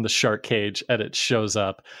Hooper's in the shark cage and it shows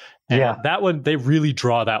up. And that one, they really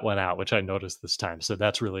draw that one out, which I noticed this time. So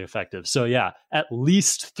that's really effective. So yeah, at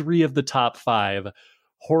least 3 of the top 5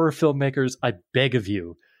 horror filmmakers, I beg of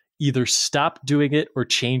you, either stop doing it or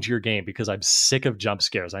change your game, because I'm sick of jump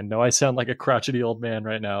scares. I know I sound like a crotchety old man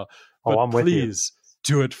right now, but I'm with you. Please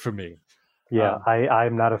do it for me. Yeah,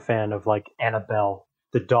 I'm not a fan of like Annabelle,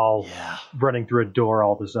 the doll running through a door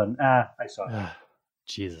all of a sudden. I saw it.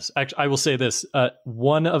 Jesus. Actually, I will say this.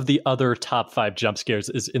 One of the other top 5 jump scares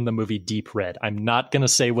is in the movie Deep Red. I'm not going to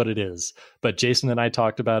say what it is, but Jason and I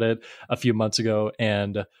talked about it a few months ago.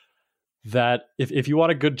 And that if you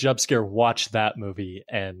want a good jump scare, watch that movie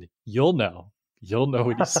and you'll know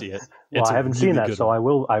when you see it. Well, I haven't seen that, so I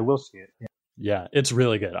will see it. Yeah, it's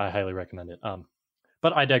really good. I highly recommend it.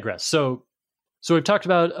 But I digress. So we've talked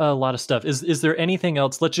about a lot of stuff. Is there anything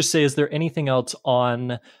else? Let's just say, is there anything else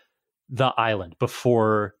on the island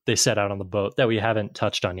before they set out on the boat that we haven't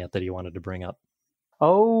touched on yet that you wanted to bring up?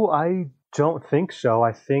 Oh, I don't think so.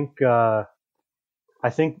 I think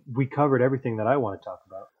we covered everything that I want to talk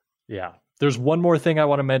about. Yeah. There's one more thing I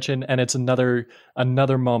want to mention, and it's another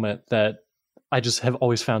moment that I just have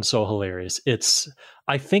always found so hilarious.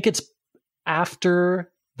 I think it's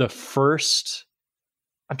after the first,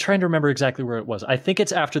 I'm trying to remember exactly where it was. I think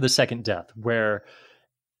it's after the second death where,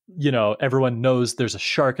 everyone knows there's a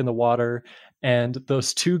shark in the water, and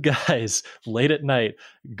those 2 guys late at night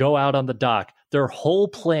go out on the dock. Their whole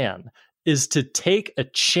plan is to take a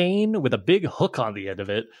chain with a big hook on the end of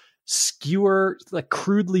it,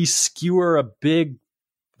 crudely skewer a big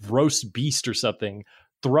roast beast or something,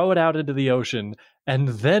 throw it out into the ocean, and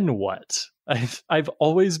then what? I've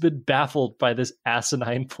always been baffled by this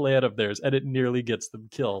asinine plan of theirs, and it nearly gets them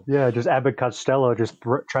killed. Yeah, just Abbott Costello just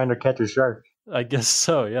trying to catch a shark. I guess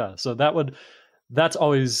so, yeah. So that's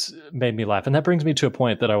always made me laugh. And that brings me to a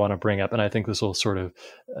point that I want to bring up, and I think this will sort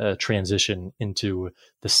of transition into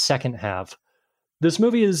the second half. This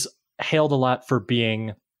movie is hailed a lot for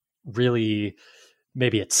being really,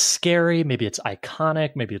 maybe it's scary, maybe it's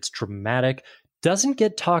iconic, maybe it's dramatic. Doesn't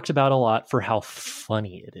get talked about a lot for how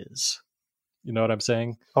funny it is. You know what I'm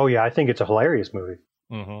saying? Oh, yeah. I think it's a hilarious movie.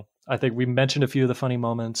 Mm-hmm. I think we mentioned a few of the funny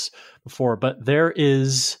moments before, but there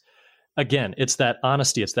is, again, it's that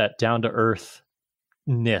honesty, it's that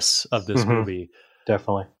down-to-earthness of this movie.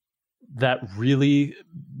 Definitely. That really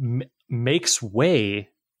makes way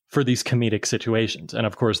for these comedic situations. And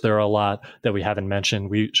of course, there are a lot that we haven't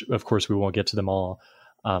mentioned. We won't get to them all.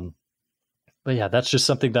 But yeah, that's just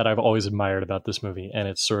something that I've always admired about this movie. And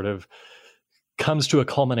it sort of comes to a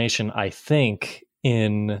culmination, I think,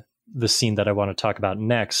 in the scene that I want to talk about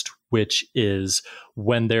next, which is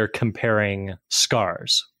when they're comparing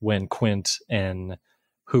scars, when Quint and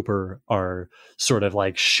Hooper are sort of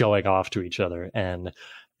like showing off to each other. And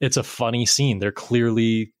it's a funny scene. They're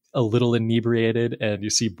clearly a little inebriated, and you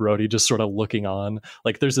see Brody just sort of looking on.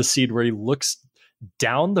 Like there's a scene where he looks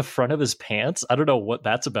down the front of his pants. I don't know what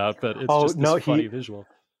that's about, but it's just this funny visual.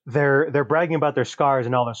 They're bragging about their scars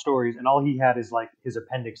and all their stories, and all he had is like his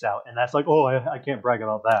appendix out, and that's like, oh, I can't brag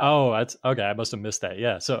about that. Oh, that's okay. I must have missed that.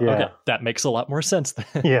 Yeah. So okay, that makes a lot more sense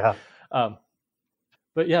then. Yeah.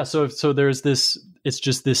 But yeah, so there's this. It's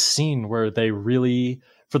just this scene where they really,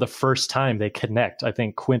 for the first time, they connect. I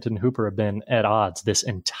think Quint and Hooper have been at odds this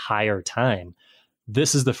entire time.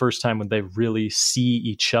 This is the first time when they really see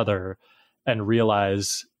each other and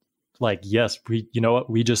realize, like, yes, you know what?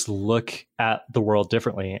 We just look at the world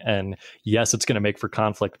differently, and yes, it's going to make for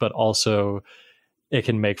conflict, but also it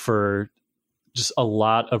can make for just a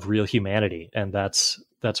lot of real humanity, and that's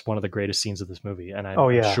one of the greatest scenes of this movie. And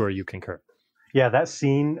I'm sure you concur. Yeah, that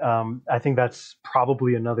scene, I think that's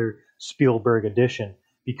probably another Spielberg addition,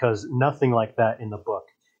 because nothing like that in the book.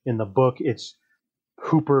 In the book, it's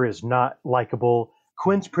Hooper is not likable.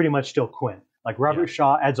 Quint's pretty much still Quint. Like Robert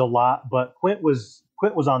Shaw adds a lot, but Quint was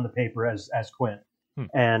on the paper as Quint.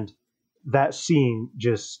 And that scene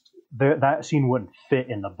that scene wouldn't fit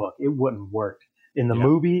in the book. It wouldn't work. In the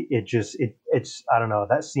movie, it's I don't know,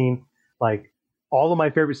 that scene, like all of my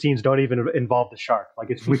favorite scenes don't even involve the shark.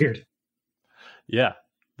 Like it's weird. Yeah,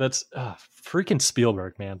 that's freaking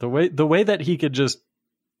Spielberg, man. The way that he could just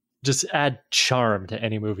add charm to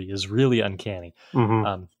any movie is really uncanny.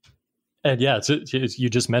 Mm-hmm. And yeah, you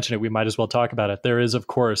just mentioned it. We might as well talk about it. There is, of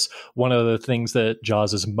course, one of the things that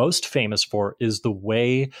Jaws is most famous for is the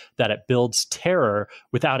way that it builds terror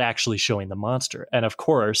without actually showing the monster. And of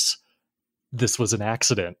course, this was an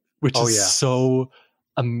accident, which is so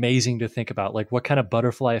amazing to think about. Like, what kind of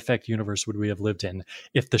butterfly effect universe would we have lived in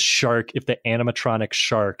if the animatronic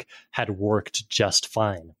shark had worked just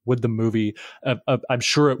fine? Would the movie, I'm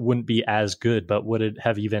sure it wouldn't be as good, but would it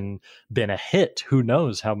have even been a hit? Who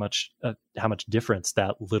knows how much difference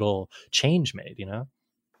that little change made, you know?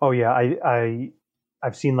 Oh yeah.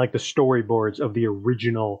 I've seen like the storyboards of the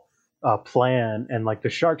original plan, and like the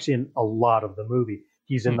shark's in a lot of the movie.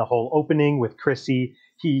 He's in the whole opening with Chrissy.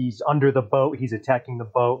 He's under the boat. He's attacking the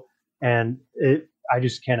boat. And I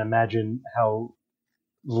just can't imagine how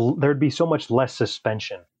there'd be so much less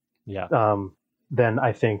suspension than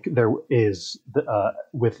I think there is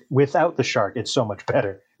without the shark. It's so much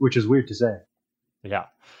better, which is weird to say. Yeah.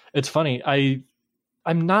 It's funny.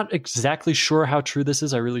 I'm not exactly sure how true this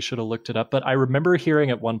is. I really should have looked it up. But I remember hearing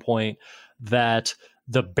at one point that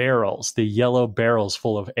the yellow barrels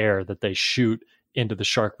full of air that they shoot into the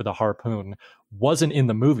shark with a harpoon wasn't in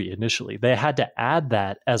the movie initially. They had to add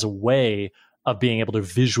that as a way of being able to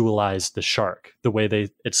visualize the shark, the way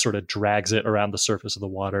it sort of drags it around the surface of the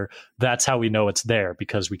water. That's how we know it's there,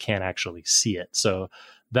 because we can't actually see it. So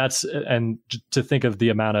and to think of the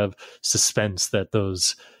amount of suspense that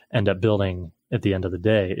those end up building at the end of the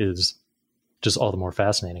day is just all the more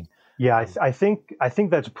fascinating. Yeah, I think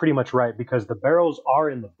that's pretty much right, because the barrels are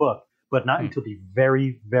in the book, but not until the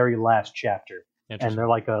very, very last chapter. And they're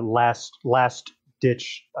like a last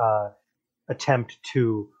ditch attempt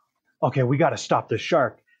to, okay, we got to stop the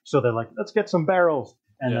shark. So they're like, let's get some barrels.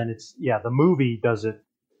 And then the movie does it.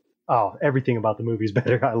 Oh, everything about the movie is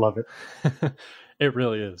better. I love it. It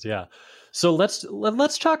really is. Yeah. So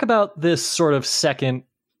let's talk about this sort of second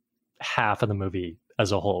half of the movie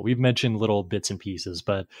as a whole. We've mentioned little bits and pieces,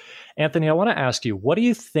 but Anthony, I want to ask you, what do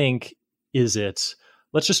you think is it?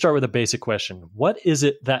 Let's just start with a basic question. What is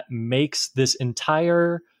it that makes this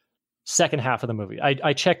entire second half of the movie?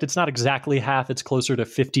 I checked, it's not exactly half. It's closer to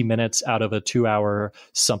 50 minutes out of a 2-hour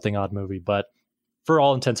something odd movie. But for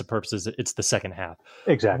all intents and purposes, it's the second half.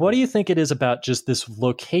 Exactly. What do you think it is about just this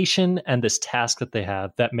location and this task that they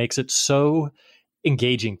have that makes it so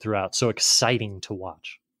engaging throughout, so exciting to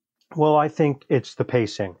watch? Well, I think it's the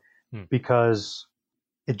pacing, because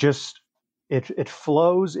it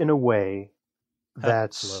flows in a way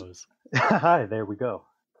that's there we go,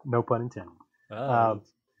 no pun intended.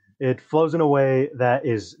 It flows in a way that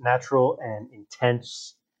is natural and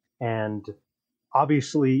intense, and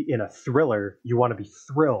obviously in a thriller you want to be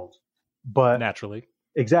thrilled, but naturally,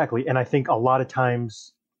 exactly. And I think a lot of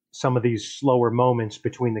times some of these slower moments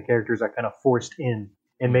between the characters are kind of forced in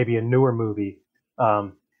maybe a newer movie,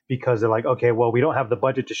 because they're like, okay, well, we don't have the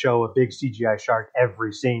budget to show a big CGI shark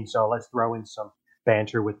every scene, so let's throw in some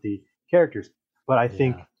banter with the characters. But I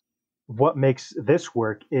think what makes this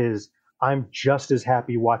work is I'm just as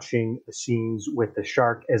happy watching the scenes with the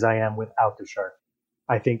shark as I am without the shark.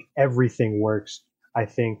 I think everything works. I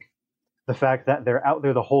think the fact that they're out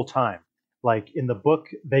there the whole time, like in the book,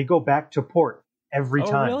 they go back to port every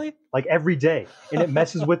time, really? like every day, and it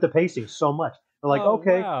messes with the pacing so much. They're like, Oh,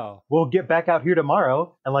 okay, wow. we'll get back out here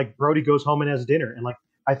tomorrow. And like Brody goes home and has dinner. And like,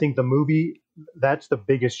 I think the movie, that's the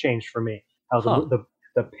biggest change for me. How Huh.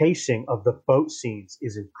 the pacing of the boat scenes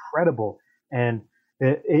is incredible. And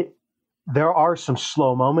there are some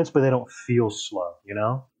slow moments, but they don't feel slow, you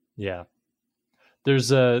know? Yeah. There's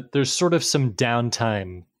sort of some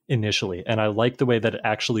downtime initially, and I like the way that it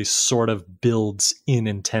actually sort of builds in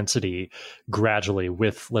intensity gradually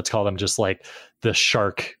with, let's call them just like the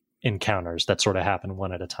shark encounters that sort of happen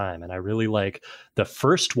one at a time. And I really like the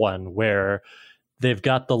first one where they've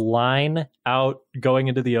got the line out going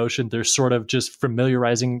into the ocean. They're sort of just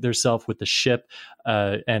familiarizing themselves with the ship,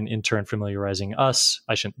 and in turn familiarizing us.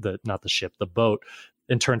 Not the ship, the boat.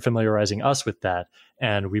 In turn familiarizing us with that,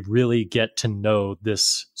 and we really get to know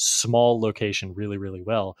this small location really, really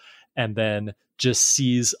well. And then just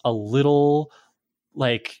sees a little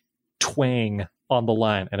like twang on the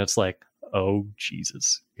line, and it's like, oh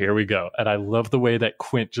Jesus, here we go. And I love the way that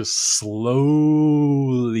Quint just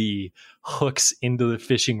slowly hooks into the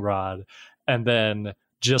fishing rod, and then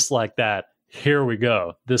just like that, here we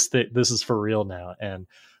go. This is for real now, and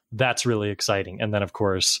that's really exciting. And then of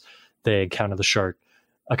course they encounter the shark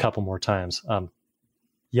a couple more times.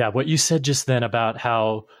 Yeah, what you said just then about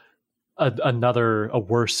how a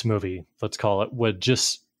worse movie, let's call it, would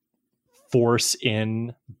just force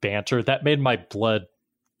in banter, that made my blood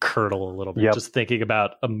curdle a little bit. Yep. Just thinking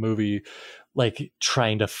about a movie like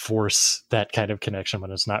trying to force that kind of connection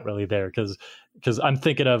when it's not really there, because I'm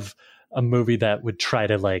thinking of a movie that would try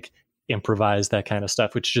to like improvise that kind of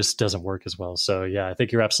stuff, which just doesn't work as well. So yeah, I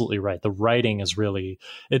think you're absolutely right. The writing is really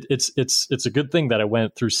it's a good thing that I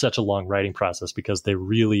went through such a long writing process, because they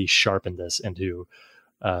really sharpened this into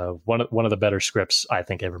one of the better scripts I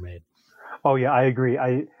think ever made. Oh yeah, I agree.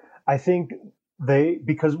 I think they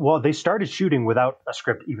started shooting without a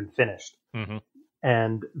script even finished. Mm-hmm.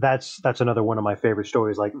 And that's another one of my favorite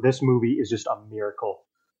stories. Like, this movie is just a miracle.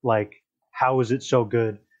 Like, how is it so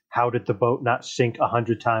good? How did the boat not sink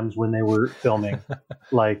 100 times when they were filming?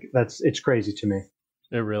 Like, it's crazy to me.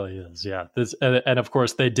 It really is. Yeah. And of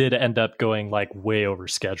course they did end up going like way over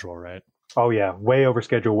schedule, right? Oh yeah, way over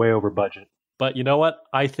schedule, way over budget. But you know what?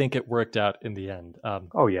 I think it worked out in the end.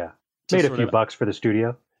 Oh yeah, made a few bucks for the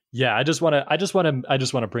studio. Yeah, I just want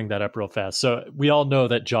to bring that up real fast. So we all know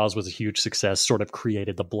that Jaws was a huge success, sort of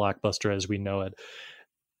created the blockbuster as we know it.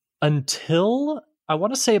 Until I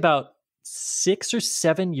want to say about 6 or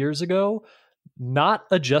 7 years ago, not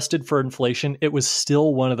adjusted for inflation, it was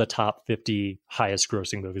still one of the top 50 highest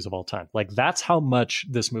grossing movies of all time. Like, that's how much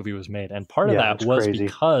this movie was made. And part of that was crazy.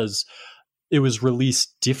 Because it was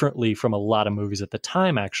released differently from a lot of movies at the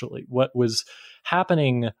time, actually. What was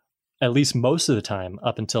happening, at least most of the time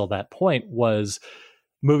up until that point, was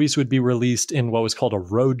movies would be released in what was called a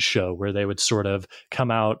road show, where they would sort of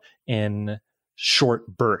come out in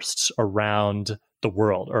short bursts around the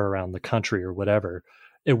world or around the country or whatever.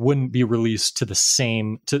 It wouldn't be released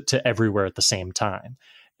to everywhere at the same time.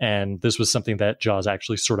 And this was something that Jaws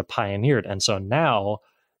actually sort of pioneered. And so now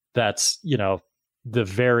that's, the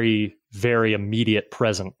very, very immediate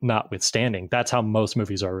present notwithstanding, that's how most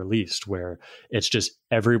movies are released, where it's just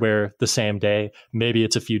everywhere the same day. Maybe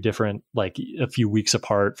it's a few weeks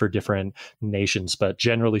apart for different nations, but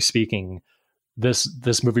generally speaking,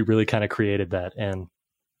 this movie really kind of created that and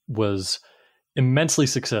was immensely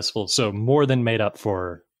successful. So more than made up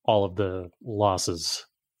for all of the losses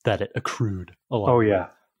that it accrued along. Oh yeah,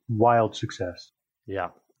 wild success. Yeah.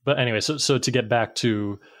 But anyway, so to get back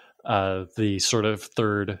to the sort of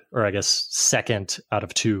third, or I guess second out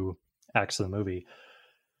of 2 acts of the movie.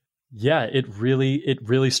 Yeah, it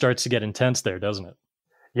really starts to get intense there, doesn't it?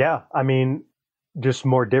 Yeah, I mean, just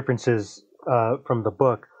more differences from the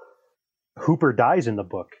book. Hooper dies in the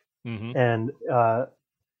book, Mm-hmm. and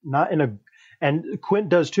not in and Quint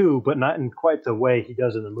does too, but not in quite the way he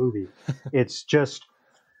does in the movie. It's just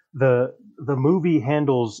the movie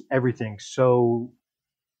handles everything so,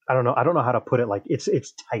 I don't know how to put it. Like, it's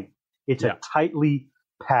tight. It's a tightly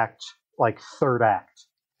packed like third act.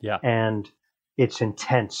 Yeah. And it's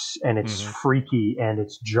intense and it's freaky and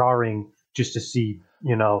it's jarring just to see,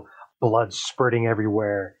 blood spurting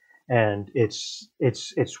everywhere. And it's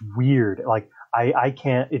weird. Like, I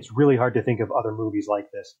can't, it's really hard to think of other movies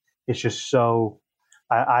like this. It's just so,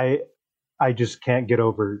 I just can't get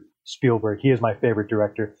over Spielberg. He is my favorite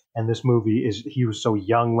director. And this movie he was so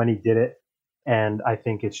young when he did it. And I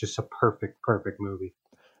think it's just a perfect movie.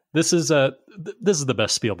 This is the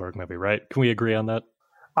best Spielberg movie, right? Can we agree on that?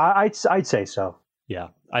 I'd say so. Yeah,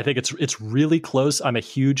 I think it's really close. I'm a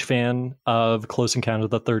huge fan of Close Encounter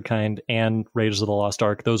of the Third Kind and Raiders of the Lost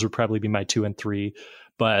Ark. Those would probably be my 2 and 3.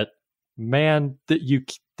 But man,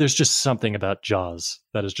 there's just something about Jaws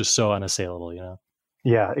that is just so unassailable, you know?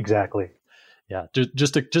 Yeah, exactly. Yeah,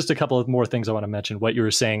 just a couple of more things I want to mention. What you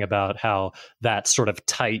were saying about how that sort of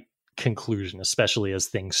tight conclusion, especially as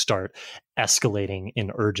things start escalating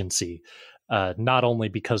in urgency, not only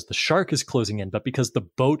because the shark is closing in, but because the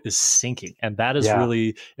boat is sinking. And that is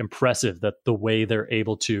really impressive, that the way they're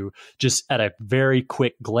able to just at a very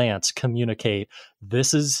quick glance communicate,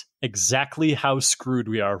 this is exactly how screwed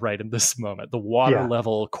we are right in this moment. The water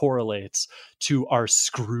level correlates to our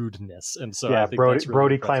screwedness. And so I think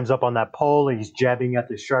Brody climbs up on that pole and he's jabbing at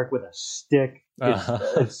the shark with a stick.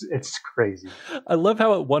 It's crazy. I love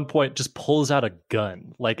how at one point just pulls out a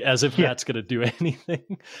gun, like as if that's going to do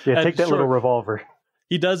anything. Yeah, take that little revolver.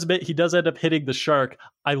 He does end up hitting the shark.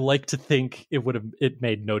 I like to think it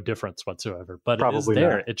made no difference whatsoever, but probably it is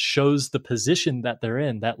there. Not. It shows the position that they're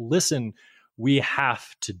in, that listen, we have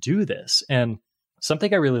to do this. And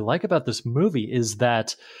something I really like about this movie is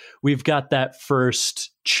that we've got that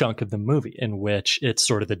first chunk of the movie in which it's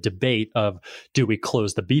sort of the debate of, do we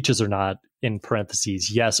close the beaches or not? In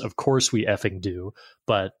parentheses, yes, of course we effing do.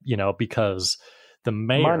 But, because the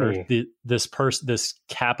mayor, this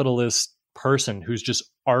capitalist person who's just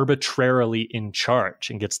arbitrarily in charge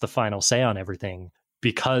and gets the final say on everything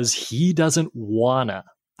because he doesn't wanna.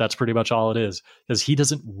 That's pretty much all it is, because he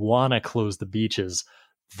doesn't want to close the beaches.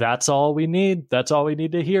 That's all we need. That's all we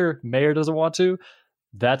need to hear. Mayor doesn't want to.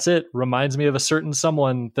 That's it. Reminds me of a certain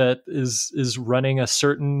someone that is running a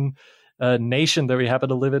certain nation that we happen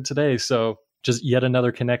to live in today. So just yet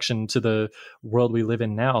another connection to the world we live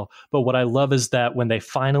in now. But what I love is that when they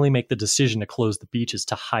finally make the decision to close the beaches,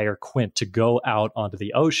 to hire Quint to go out onto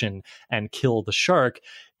the ocean and kill the shark,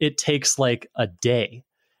 it takes like a day.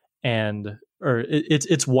 Or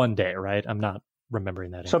it's one day, right? I'm not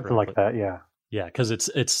remembering that. Something like that, yeah. Yeah, because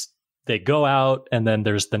it's they go out and then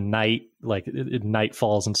there's the night, like night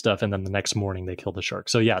falls and stuff, and then the next morning they kill the shark.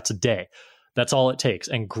 So yeah, it's a day. That's all it takes.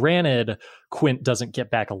 And granted, Quint doesn't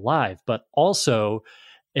get back alive, but also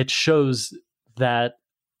it shows that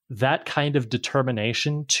kind of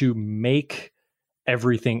determination to make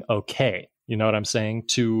everything okay. You know what I'm saying?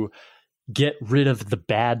 To get rid of the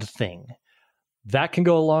bad thing. That can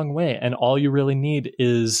go a long way. And all you really need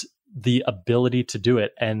is the ability to do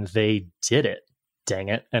it. And they did it. Dang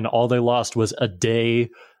it. And all they lost was a day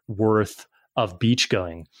worth of beach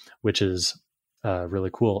going, which is really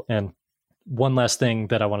cool. And one last thing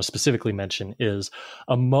that I want to specifically mention is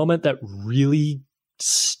a moment that really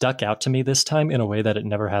stuck out to me this time in a way that it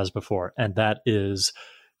never has before. And that is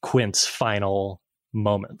Quint's final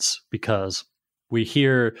moments, because we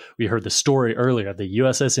heard the story earlier, the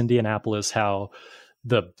USS Indianapolis, how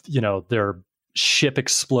their ship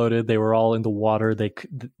exploded. They were all in the water.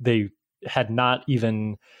 They had not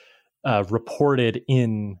even reported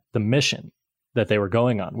in the mission that they were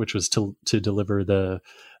going on, which was to deliver the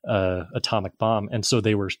atomic bomb. And so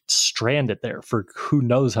they were stranded there for who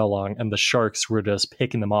knows how long. And the sharks were just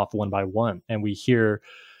picking them off one by one. And we hear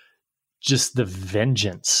just the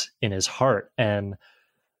vengeance in his heart. And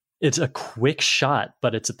it's a quick shot,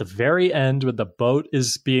 but it's at the very end when the boat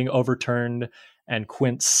is being overturned and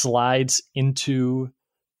Quint slides into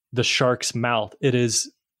the shark's mouth. It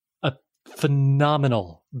is a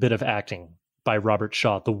phenomenal bit of acting by Robert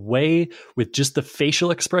Shaw. The way, with just the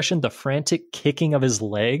facial expression, the frantic kicking of his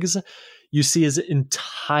legs, you see his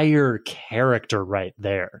entire character right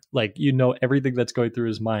there. Like, everything that's going through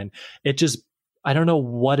his mind. It just, I don't know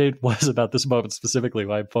what it was about this moment specifically,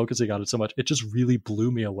 why I'm focusing on it so much. It just really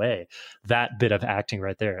blew me away. That bit of acting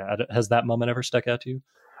right there. Has that moment ever stuck out to you?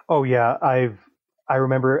 Oh yeah. I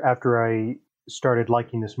remember after I started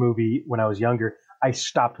liking this movie when I was younger, I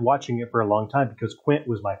stopped watching it for a long time because Quint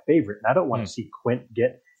was my favorite. And I don't want to see Quint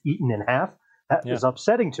get eaten in half. That is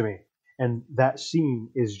upsetting to me. And that scene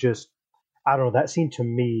is just, I don't know, that scene to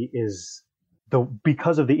me is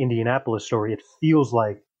because of the Indianapolis story, it feels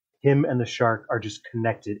like him and the shark are just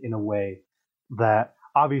connected in a way that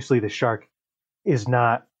obviously the shark is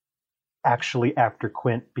not actually after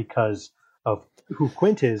Quint because of who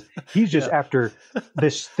Quint is. He's just after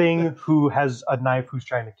this thing who has a knife who's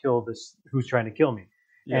trying to kill me.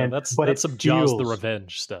 Yeah, and that's some Jaws the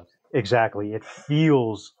Revenge stuff. Exactly. It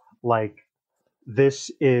feels like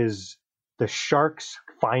this is the sharks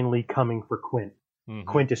finally coming for Quint. Mm-hmm.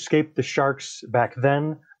 Quint escaped the sharks back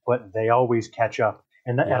then, but they always catch up.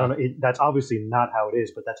 And I don't know, that's obviously not how it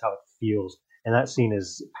is, but that's how it feels. And that scene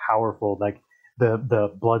is powerful. Like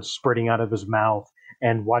the blood spurting out of his mouth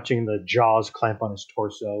and watching the jaws clamp on his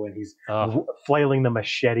torso, and he's flailing the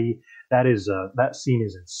machete. That scene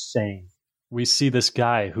is insane. We see this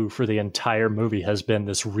guy who for the entire movie has been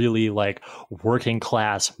this really like working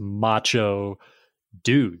class macho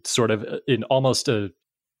dude, sort of in almost a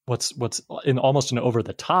what's in almost an over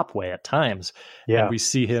the top way at times. Yeah. And we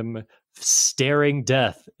see him staring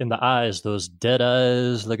death in the eyes, those dead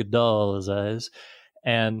eyes like a doll's eyes.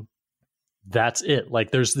 And that's it.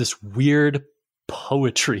 Like there's this weird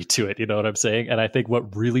poetry to it, you know what I'm saying? And I think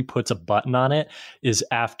what really puts a button on it is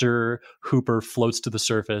after Hooper floats to the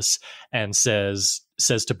surface and says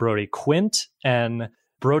to Brody, Quint, and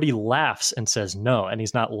Brody laughs and says no. And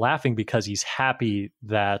he's not laughing because he's happy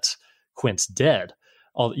that Quint's dead,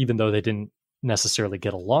 even though they didn't necessarily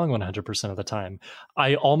get along 100% of the time.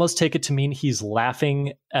 I almost take it to mean he's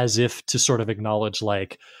laughing as if to sort of acknowledge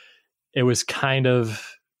like it was kind of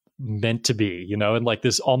meant to be, you know, in like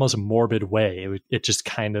this almost morbid way. It just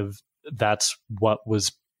kind of, that's what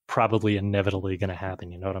was probably inevitably going to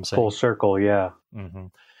happen. You know what I'm saying? Full circle. Yeah. Mm-hmm.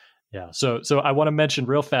 Yeah. So I want to mention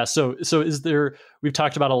real fast. So is there, we've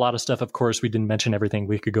talked about a lot of stuff. Of course, we didn't mention everything.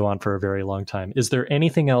 We could go on for a very long time. Is there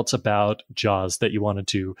anything else about Jaws that you wanted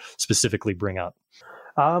to specifically bring up?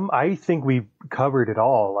 I think we covered it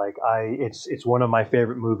all. Like it's one of my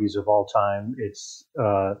favorite movies of all time. It's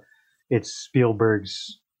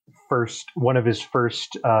Spielberg's one of his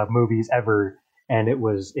first movies ever. And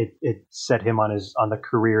it set him on the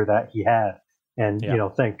career that he had. And, you know,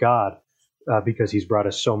 thank God. Because he's brought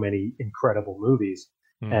us so many incredible movies.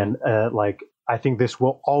 And I think this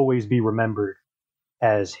will always be remembered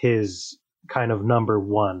as his kind of number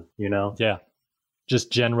one, you know? Yeah. Just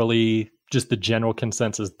the general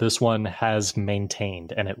consensus, this one has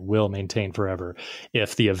maintained and it will maintain forever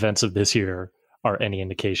if the events of this year are any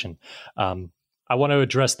indication. I want to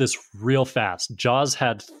address this real fast. Jaws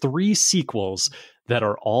had 3 sequels that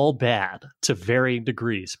are all bad to varying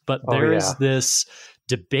degrees, but there's this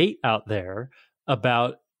debate out there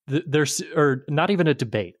about or not even a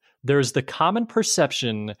debate. There's the common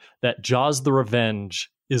perception that Jaws the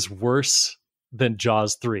Revenge is worse than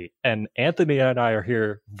Jaws 3. And Anthony and I are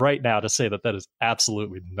here right now to say that is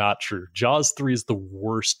absolutely not true. Jaws 3 is the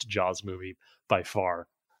worst Jaws movie by far.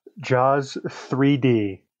 Jaws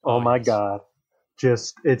 3D. Oh my yes. God.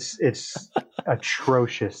 Just it's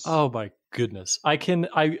atrocious. Oh my goodness. I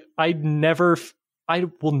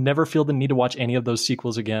will never feel the need to watch any of those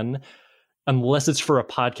sequels again, unless it's for a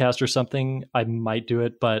podcast or something. I might do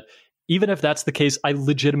it, but even if that's the case, I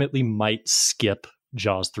legitimately might skip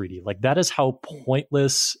Jaws 3D. Like that is how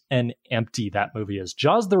pointless and empty that movie is.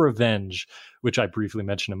 Jaws the Revenge, which I briefly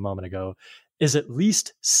mentioned a moment ago, is at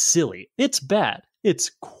least silly. It's bad.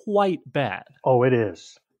 It's quite bad. Oh, it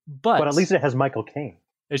is. But at least it has Michael Caine.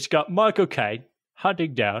 It's got Michael Caine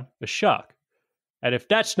hunting down a shark. And if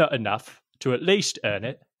that's not enough to at least earn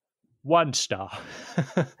it, 1 star.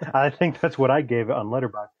 I think that's what I gave it on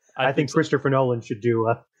Letterboxd. I think Christopher Nolan should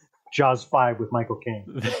do Jaws 5 with Michael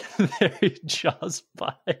Caine. Jaws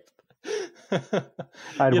 5.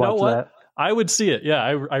 I'd watch that. I would see it. Yeah,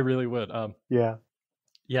 I really would. Yeah.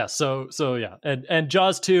 Yeah. So yeah, and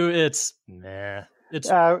Jaws 2, it's meh. It's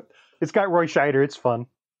got Roy Scheider. It's fun.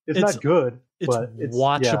 It's not good. But it's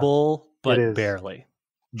watchable, but barely.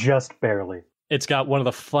 Just barely. It's got one of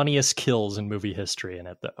the funniest kills in movie history in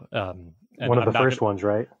it, though. One of the first ones,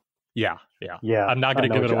 right? Yeah. I'm not going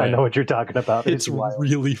to give it away. I know what you're talking about. It's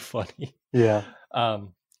really funny. Yeah.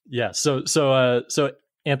 Yeah. So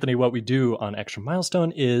Anthony, what we do on Extra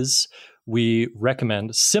Milestone is we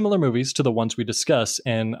recommend similar movies to the ones we discuss,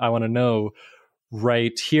 and I want to know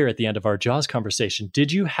right here at the end of our Jaws conversation,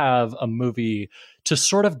 did you have a movie to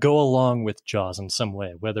sort of go along with Jaws in some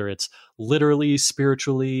way, whether it's literally,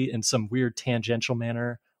 spiritually, in some weird tangential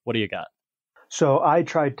manner? What do you got? So I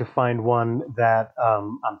tried to find one that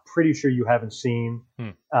I'm pretty sure you haven't seen.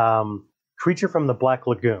 Creature from the Black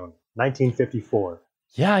Lagoon, 1954.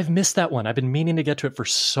 Yeah, I've missed that one. I've been meaning to get to it for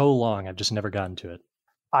so long. I've just never gotten to it.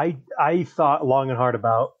 I thought long and hard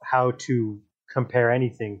about how to compare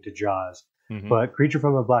anything to Jaws. But Creature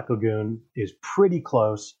from the Black Lagoon is pretty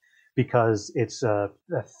close because it's a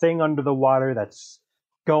thing under the water that's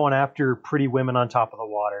going after pretty women on top of the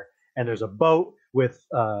water. And there's a boat with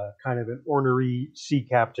kind of an ornery sea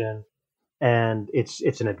captain. And it's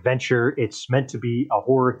an adventure. It's meant to be a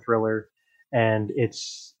horror thriller. And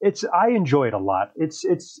I enjoy it a lot. It's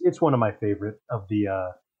one of my favorite of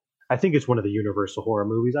the, I think it's one of the Universal horror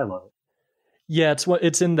movies. I love it. Yeah,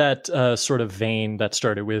 it's in that sort of vein that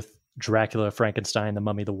started with Dracula, Frankenstein, the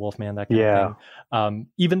Mummy, the Wolfman, that kind of thing.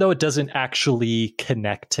 Even though it doesn't actually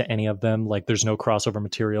connect to any of them, like there's no crossover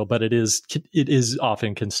material, but it is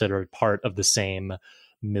often considered part of the same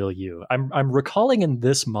milieu. I'm recalling in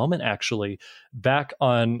this moment, actually, back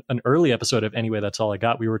on an early episode of Anyway, That's All I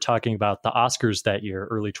Got, we were talking about the Oscars that year,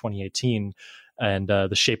 early 2018. and the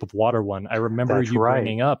Shape of Water one. I remember That's you right.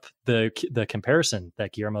 bringing up the comparison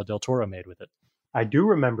that Guillermo del Toro made with it. I do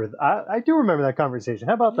remember. I do remember that conversation.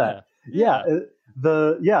 How about that? Yeah.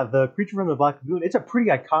 The Creature from the Black Lagoon. It's a pretty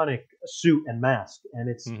iconic suit and mask, and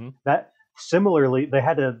it's that. Similarly, they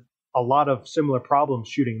had a lot of similar problems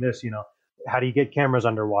shooting this. How do you get cameras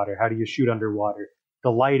underwater? How do you shoot underwater? The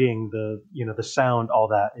lighting, the sound, all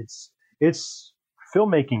that. It's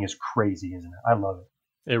filmmaking is crazy, isn't it? I love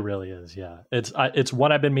it. It really is, yeah. It's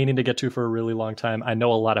one I've been meaning to get to for a really long time. I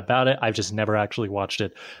know a lot about it. I've just never actually watched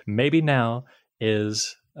it. Maybe now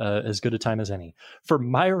is as good a time as any. For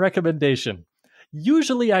my recommendation,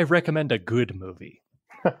 usually I recommend a good movie,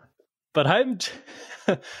 but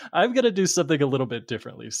I'm going to do something a little bit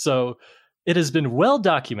differently. So it has been well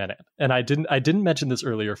documented, and I didn't mention this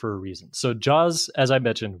earlier for a reason. So Jaws, as I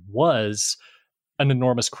mentioned, was an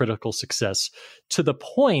enormous critical success to the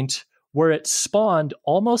point where it spawned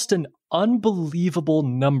almost an unbelievable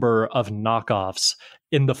number of knockoffs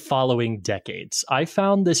in the following decades. I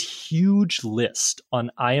found this huge list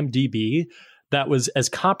on IMDb that was as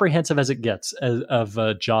comprehensive as it gets of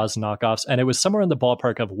Jaws knockoffs, and it was somewhere in the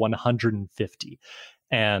ballpark of 150.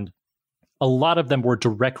 And a lot of them were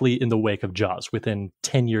directly in the wake of Jaws within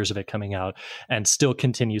 10 years of it coming out, and still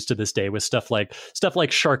continues to this day with stuff like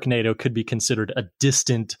Sharknado could be considered a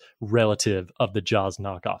distant relative of the Jaws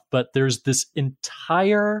knockoff. But there's this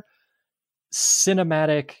entire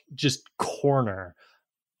cinematic just corner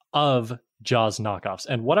of Jaws knockoffs.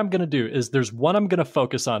 And what I'm going to do is there's one I'm going to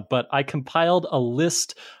focus on, but I compiled a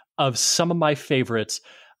list of some of my favorites.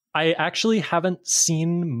 I actually haven't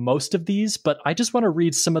seen most of these, but I just want to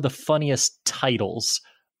read some of the funniest titles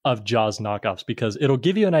of Jaws knockoffs because it'll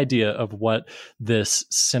give you an idea of what this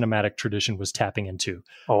cinematic tradition was tapping into.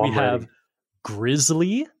 We have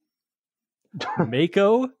Grizzly,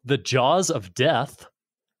 Mako, the Jaws of Death,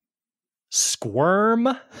 Squirm,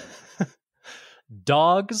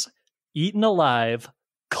 Dogs, Eaten Alive,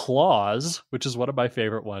 Claws, which is one of my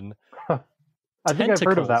favorite one. I think I've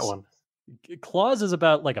heard of that one. Claws is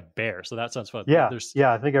about like a bear, so that sounds fun. Yeah,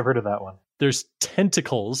 I think I've heard of that one. There's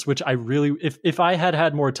Tentacles, which I really, if I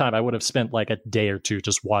had more time, I would have spent like a day or two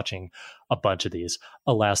just watching a bunch of these.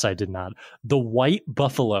 Alas, I did not. The White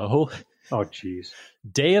Buffalo. Oh, jeez.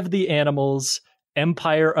 Day of the Animals,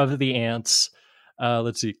 Empire of the Ants.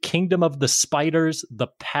 Let's see, Kingdom of the Spiders, The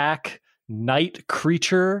Pack, Night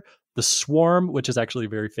Creature, The Swarm, which is actually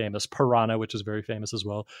very famous, Piranha, which is very famous as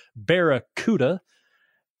well, Barracuda,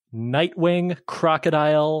 Nightwing,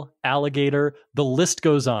 Crocodile, Alligator, the list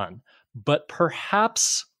goes on. But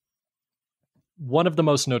perhaps one of the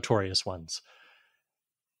most notorious ones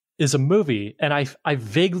is a movie, and I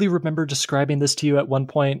vaguely remember describing this to you at one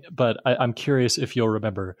point, but I'm curious if you'll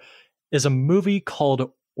remember, is a movie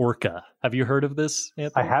called Orca. Have you heard of this,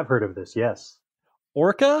 Anthony? I have heard of this, yes.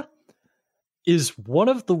 Orca is one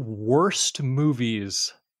of the worst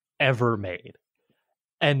movies ever made.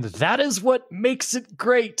 And that is what makes it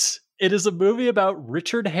great. It is a movie about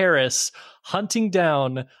Richard Harris hunting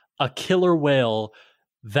down a killer whale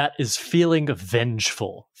that is feeling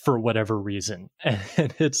vengeful for whatever reason.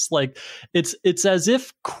 And it's like, it's as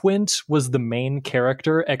if Quint was the main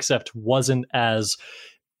character, except wasn't as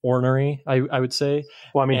ornery, I would say.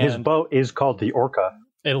 Well, I mean, his boat is called the Orca.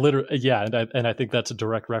 It literally, yeah, and I think that's a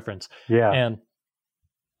direct reference. Yeah. And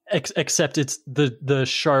except it's the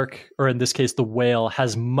shark, or in this case the whale,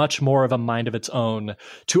 has much more of a mind of its own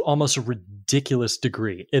to almost a ridiculous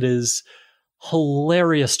degree. It is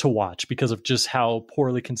hilarious to watch because of just how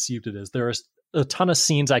poorly conceived it is. There are a ton of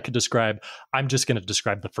scenes I could describe. I'm just going to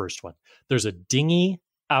describe the first one. There's a dinghy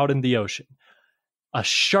out in the ocean. A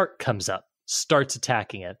shark comes up, starts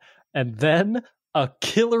attacking it, and then a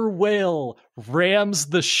killer whale rams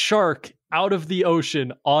the shark out of the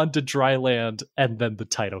ocean onto dry land, and then the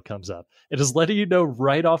title comes up. It is letting you know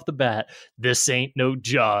right off the bat, this ain't no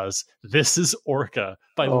Jaws. This is Orca,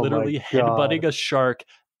 by literally headbutting a shark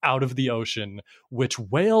out of the ocean, which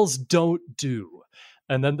whales don't do.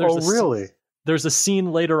 And then there's a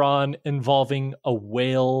scene later on involving a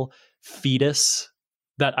whale fetus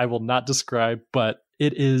that I will not describe, but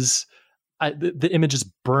it is... the image is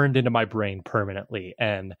burned into my brain permanently,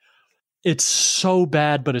 and it's so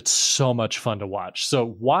bad, but it's so much fun to watch.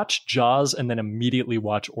 So watch Jaws and then immediately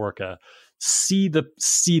watch Orca. See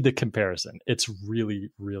the comparison. It's really,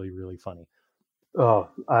 really, really funny. Oh,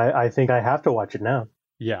 I think I have to watch it now.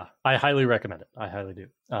 Yeah, I highly recommend it. I highly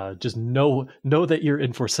do. Just know that you're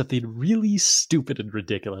in for something really stupid and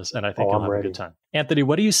ridiculous, and I think you'll have a good time. Anthony,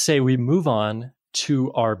 what do you say we move on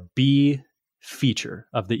to our B feature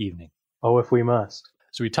of the evening? Oh, if we must.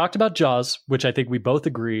 So we talked about Jaws, which I think we both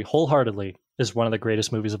agree wholeheartedly is one of the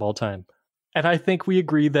greatest movies of all time. And I think we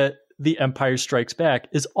agree that The Empire Strikes Back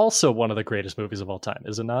is also one of the greatest movies of all time,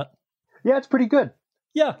 is it not? Yeah, it's pretty good.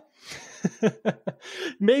 Yeah.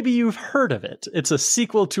 Maybe you've heard of it. It's a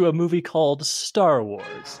sequel to a movie called Star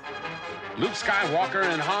Wars. Luke Skywalker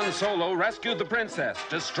and Han Solo rescued the princess,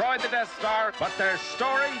 destroyed the Death Star, but their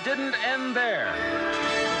story didn't end there.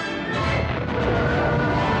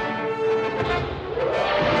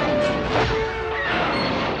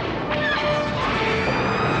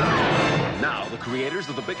 Now, the creators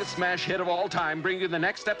of the biggest smash hit of all time bring you the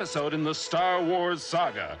next episode in the Star Wars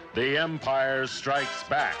saga, The Empire Strikes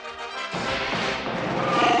Back.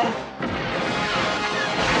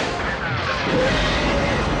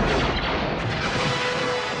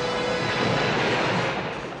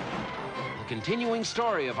 The continuing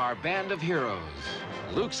story of our band of heroes: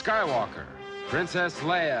 Luke Skywalker, Princess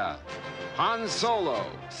Leia, Han Solo,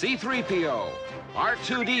 C-3PO,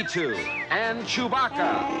 R2-D2, and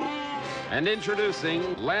Chewbacca. And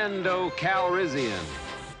introducing Lando Calrissian.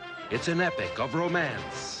 It's an epic of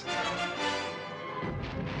romance,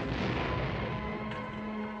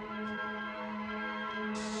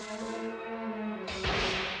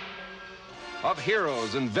 of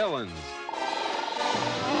heroes and villains,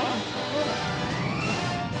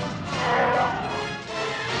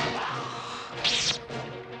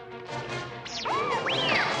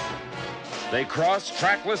 they cross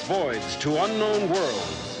trackless voids to unknown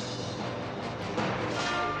worlds.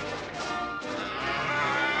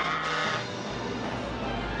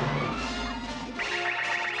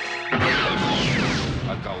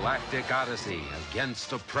 A galactic odyssey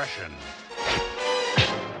against oppression.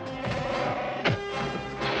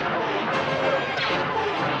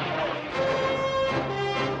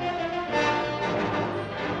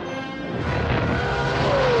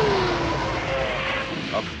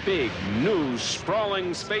 A big, new,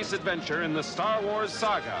 sprawling space adventure in the Star Wars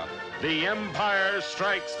saga, The Empire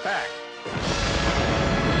Strikes Back.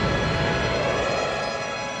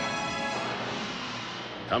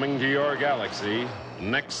 Coming to your galaxy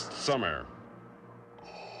next summer.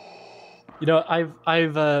 You know,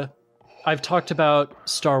 I've talked about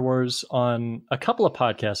Star Wars on a couple of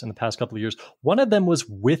podcasts in the past couple of years. One of them was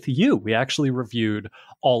with you. We actually reviewed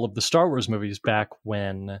all of the Star Wars movies back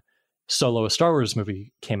when Solo, a Star Wars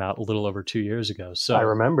movie, came out a little over 2 years ago. So I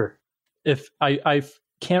remember. If I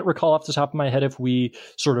can't recall off the top of my head if we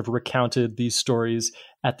sort of recounted these stories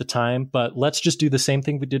at the time, but let's just do the same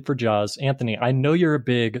thing we did for Jaws. Anthony, I know you're a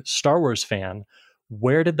big Star Wars fan.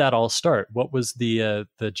 Where did that all start? What was the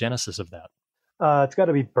genesis of that? It's got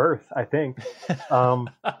to be birth, I think.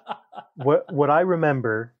 What I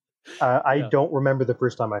remember, I don't remember the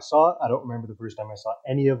first time I saw it. I don't remember the first time I saw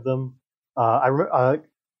any of them.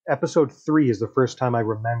 Episode 3 is the first time I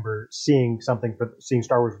remember seeing Star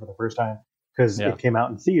Wars for the first time, because it came out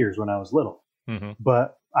in theaters when I was little. Mm-hmm.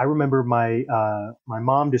 But I remember my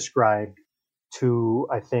mom described to,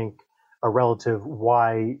 I think, a relative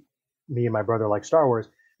why me and my brother like Star Wars,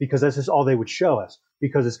 because this is all they would show us,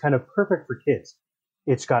 because it's kind of perfect for kids.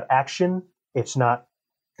 It's got action. There's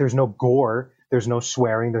no gore. There's no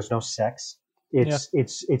swearing. There's no sex.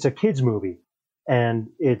 It's a kid's movie. And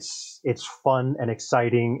it's fun and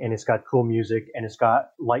exciting, and it's got cool music, and it's got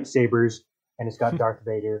lightsabers, and it's got Darth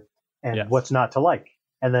Vader, and what's not to like.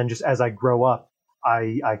 And then just as I grow up,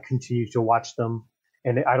 I continue to watch them.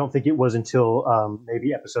 And I don't think it was until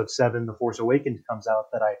maybe episode 7, The Force Awakens, comes out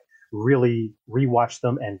that I really rewatched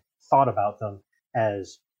them and thought about them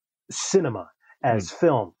as cinema, as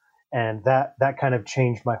film. And that kind of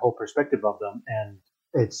changed my whole perspective of them. And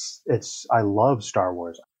I love Star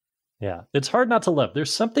Wars. Yeah, it's hard not to love.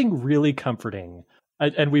 There's something really comforting.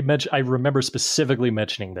 I remember specifically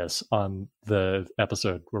mentioning this on the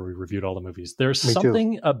episode where we reviewed all the movies. There's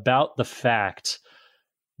something about the fact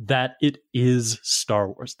that it is Star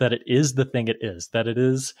Wars, that it is the thing it is, that it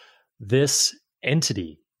is this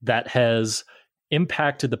entity that has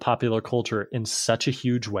impacted the popular culture in such a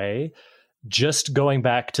huge way. Just going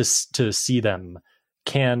back to see them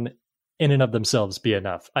can, in and of themselves, be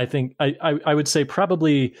enough. I think I would say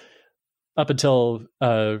probably up until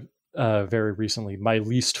very recently, my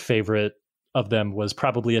least favorite of them was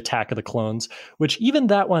probably Attack of the Clones, which even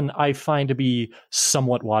that one I find to be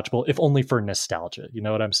somewhat watchable, if only for nostalgia. You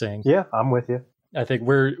know what I'm saying? Yeah, I'm with you. I think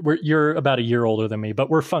you're about a year older than me, but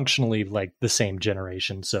we're functionally like the same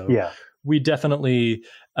generation. So yeah, we definitely,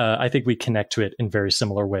 I think we connect to it in very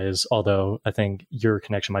similar ways, although I think your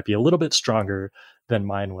connection might be a little bit stronger than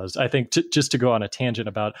mine was. I think just to go on a tangent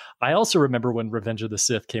about, I also remember when Revenge of the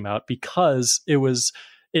Sith came out, because it was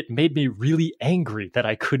it made me really angry that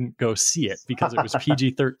I couldn't go see it because it was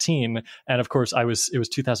PG-13. And of course, it was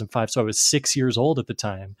 2005, so I was 6 years old at the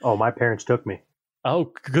time. Oh, my parents took me.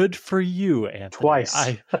 Oh, good for you, Anthony.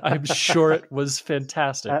 Twice. I'm sure it was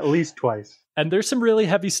fantastic. At least twice. And there's some really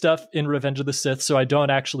heavy stuff in Revenge of the Sith, so I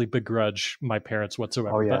don't actually begrudge my parents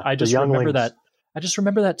whatsoever. Oh, yeah. But I just remember that. I just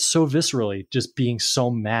remember that so viscerally, just being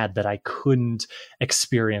so mad that I couldn't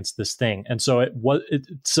experience this thing. And so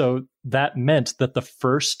so that meant that the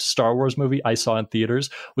first Star Wars movie I saw in theaters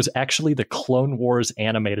was actually the Clone Wars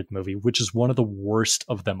animated movie, which is one of the worst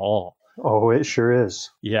of them all. Oh, it sure is.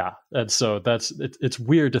 Yeah. And so it's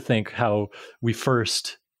weird to think how we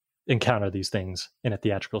first encounter these things in a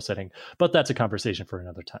theatrical setting, but that's a conversation for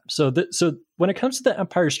another time. So when it comes to The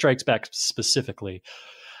Empire Strikes Back specifically,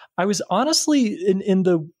 I was honestly, in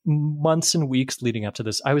the months and weeks leading up to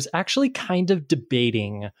this, I was actually kind of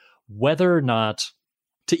debating whether or not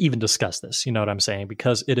to even discuss this. You know what I'm saying?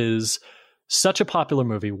 Because it is such a popular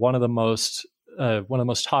movie, one of the most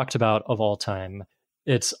talked about of all time.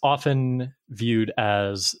 It's often viewed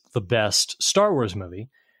as the best Star Wars movie.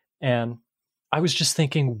 And I was just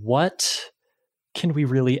thinking, what can we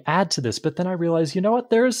really add to this? But then I realized, you know what?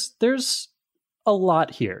 There's a lot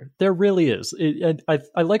here. There really is.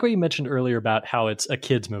 I like what you mentioned earlier about how it's a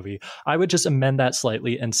kid's movie. I would just amend that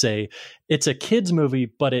slightly and say it's a kid's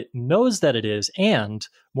movie, but it knows that it is. And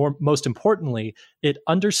most importantly, it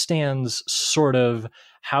understands sort of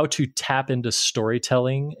how to tap into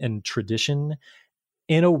storytelling and tradition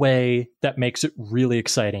in a way that makes it really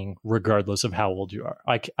exciting, regardless of how old you are.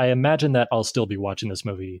 I imagine that I'll still be watching this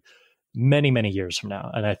movie many, many years from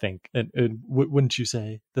now. And I think, wouldn't you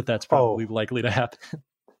say that that's probably likely to happen?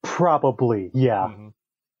 Probably, yeah. Mm-hmm.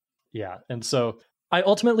 Yeah. And so I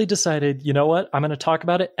ultimately decided, you know what? I'm going to talk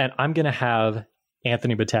about it, and I'm going to have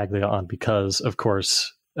Anthony Battaglia on because, of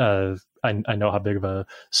course, I know how big of a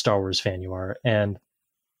Star Wars fan you are. And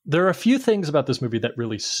there are a few things about this movie that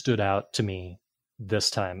really stood out to me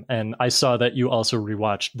this time. And I saw that you also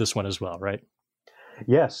rewatched this one as well, right?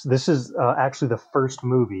 Yes. This is actually the first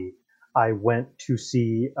movie I went to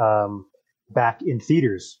see back in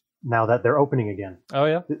theaters now that they're opening again. Oh,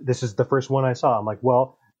 yeah? This is the first one I saw. I'm like,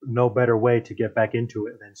 well, no better way to get back into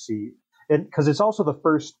it than see it. Because it's also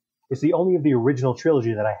it's the only of the original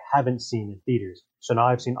trilogy that I haven't seen in theaters. So now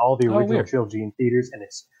I've seen all the original trilogy in theaters, and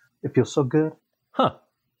it feels so good. Huh.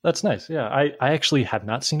 That's nice. Yeah. I actually have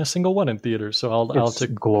not seen a single one in theaters, so I'll have to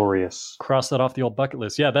glorious. Cross that off the old bucket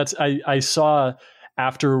list. Yeah, I saw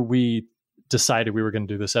after we decided we were going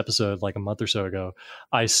to do this episode like a month or so ago,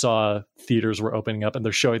 I saw theaters were opening up and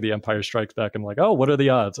they're showing The Empire Strikes Back. I'm like, oh, what are the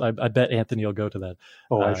odds? I bet Anthony will go to that.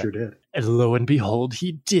 Oh, I sure did. And lo and behold,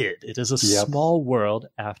 he did. It is a small world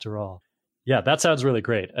after all. Yeah, that sounds really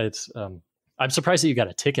great. It's I'm surprised that you got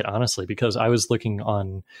a ticket, honestly, because I was looking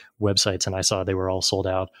on websites and I saw they were all sold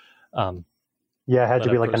out. Yeah, it had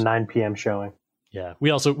to be like a 9 p.m. showing. Yeah,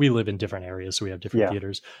 we live in different areas, so we have different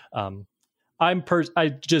theaters.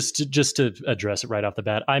 Just to address it right off the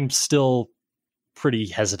bat, I'm still pretty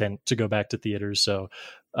hesitant to go back to theaters. So,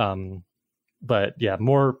 but yeah,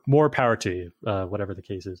 more power to you, whatever the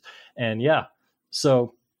case is. And yeah,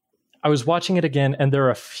 so I was watching it again, and there are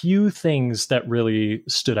a few things that really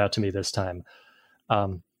stood out to me this time.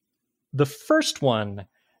 The first one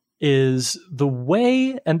is the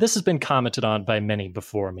way, and this has been commented on by many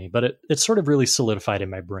before me, but it sort of really solidified in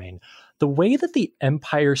my brain. The way that The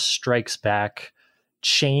Empire Strikes Back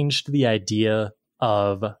changed the idea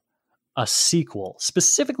of a sequel,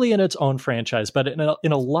 specifically in its own franchise, but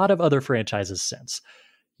in a lot of other franchises since.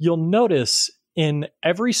 You'll notice in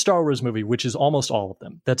every Star Wars movie, which is almost all of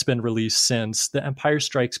them, that's been released since The Empire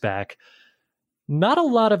Strikes Back, not a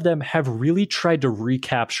lot of them have really tried to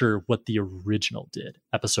recapture what the original did,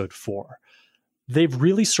 Episode 4. They've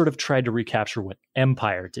really sort of tried to recapture what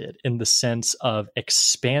Empire did in the sense of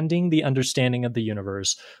expanding the understanding of the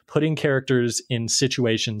universe, putting characters in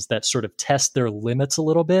situations that sort of test their limits a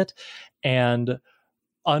little bit, and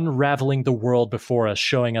unraveling the world before us,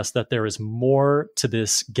 showing us that there is more to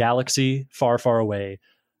this galaxy far, far away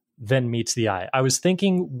than meets the eye. I was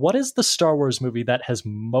thinking, what is the Star Wars movie that has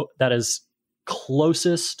that is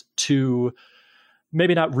closest to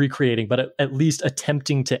maybe not recreating, but at least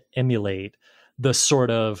attempting to emulate the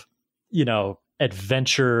sort of,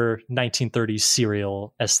 adventure 1930s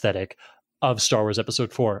serial aesthetic of Star Wars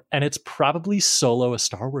Episode 4? And it's probably Solo: A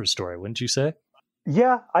Star Wars Story, wouldn't you say?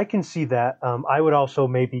 Yeah, I can see that. I would also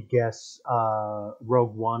maybe guess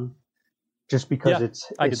Rogue One, just because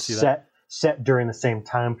it's set during the same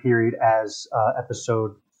time period as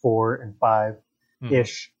Episode 4 and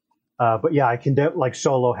 5-ish. But yeah, I can like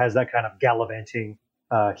Solo has that kind of gallivanting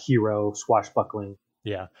hero swashbuckling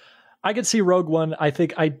Yeah. I could see Rogue One. I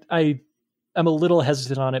think I am a little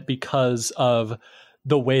hesitant on it because of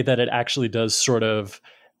the way that it actually does sort of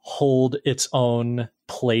hold its own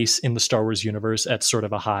place in the Star Wars universe at sort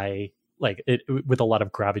of a high, like it with a lot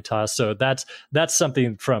of gravitas. So that's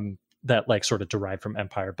something from that, like sort of derived from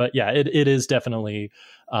Empire. But yeah, it is definitely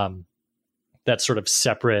that sort of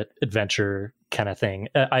separate adventure kind of thing.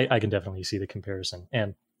 I can definitely see the comparison.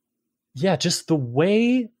 And yeah, just the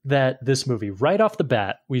way that this movie, right off the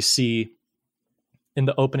bat, we see in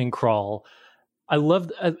the opening crawl, I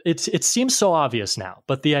love it seems so obvious now,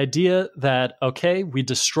 but the idea that, okay, we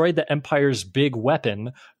destroyed the Empire's big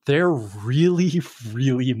weapon, they're really,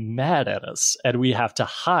 really mad at us, and we have to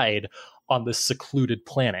hide on this secluded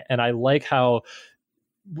planet. And I like how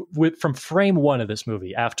from frame one of this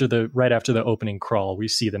movie, right after the opening crawl, we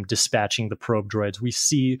see them dispatching the probe droids. We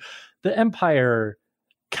see the Empire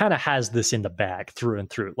kind of has this in the bag through and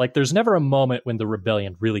through. Like there's never a moment when the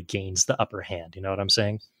rebellion really gains the upper hand. You know what I'm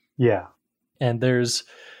saying? Yeah. And there's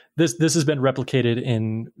this has been replicated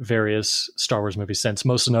in various Star Wars movies since,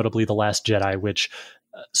 most notably The Last Jedi, which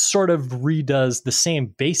sort of redoes the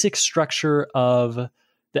same basic structure of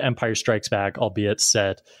The Empire Strikes Back, albeit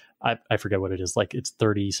set, I forget what it is, like it's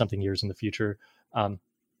 30 something years in the future.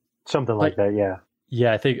 Something like that. Yeah.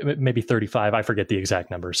 Yeah. I think maybe 35. I forget the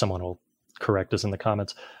exact number. Someone will correct us in the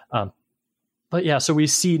comments. But yeah, so we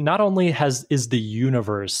see not only is the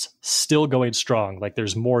universe still going strong, like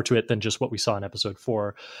there's more to it than just what we saw in episode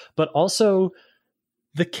 4, but also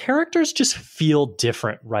the characters just feel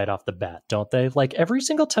different right off the bat, don't they? Like every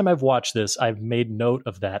single time I've watched this, I've made note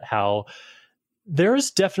of that, how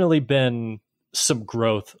there's definitely been some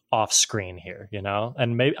growth off screen here, you know?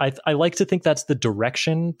 And maybe I like to think that's the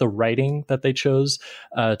direction, the writing that they chose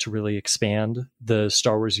to really expand the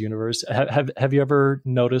Star Wars universe. Have you ever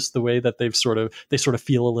noticed the way that they sort of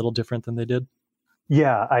feel a little different than they did?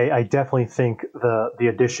 Yeah, I definitely think the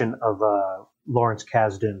addition of Lawrence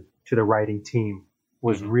Kasdan to the writing team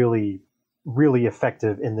was really, really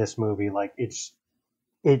effective in this movie. Like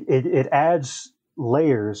it adds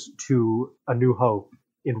layers to A New Hope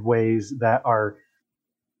in ways that are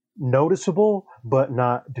noticeable but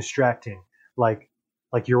not distracting. Like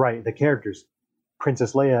you're right, the characters.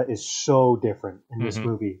 Princess Leia is so different in this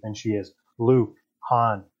movie than she is. Luke,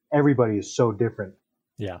 Han, everybody is so different.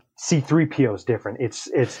 Yeah. C-3PO is different. It's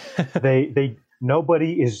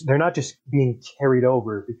they're not just being carried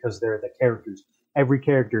over because they're the characters. Every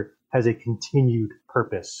character has a continued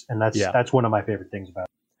purpose, and that's one of my favorite things about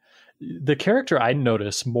it. The character I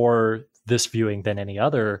noticed more this viewing than any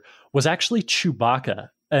other was actually Chewbacca.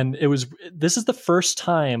 And this is the first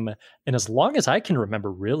time, and as long as I can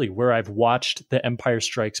remember really, where I've watched The Empire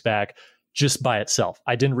Strikes Back just by itself.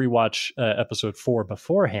 I didn't rewatch episode 4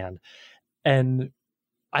 beforehand. And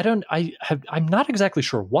I'm not exactly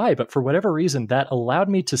sure why, but for whatever reason, that allowed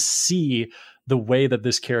me to see the way that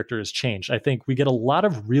this character has changed. I think we get a lot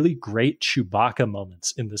of really great Chewbacca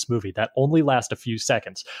moments in this movie that only last a few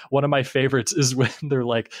seconds. One of my favorites is when they're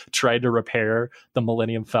like trying to repair the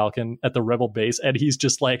Millennium Falcon at the Rebel base, and he's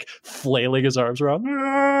just like flailing his arms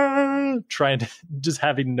around, trying to, just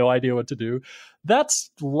having no idea what to do.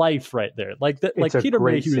 That's life right there. Like that, like Peter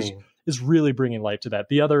Mayhew is really bringing life to that.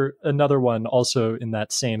 Another one also in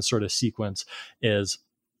that same sort of sequence is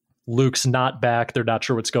Luke's not back. They're not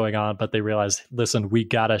sure what's going on, but they realize, listen, we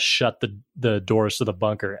got to shut the doors to the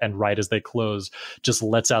bunker. And right as they close, just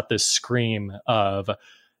lets out this scream of,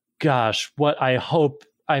 gosh, what I hope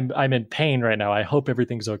I'm in pain right now. I hope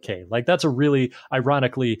everything's okay. Like that's a really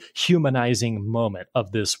ironically humanizing moment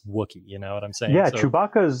of this Wookiee. You know what I'm saying? Yeah.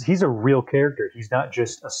 So, he's a real character. He's not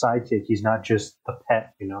just a sidekick. He's not just a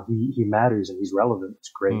pet, you know, he matters and he's relevant. It's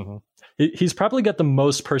great. Mm-hmm. He's probably got the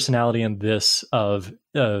most personality in this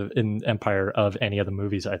in Empire of any of the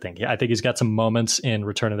movies. I think he's got some moments in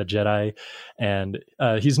Return of the Jedi, and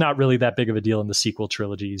he's not really that big of a deal in the sequel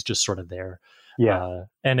trilogy. He's just sort of there. Yeah.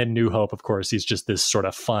 And in New Hope, of course, he's just this sort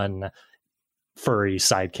of fun, furry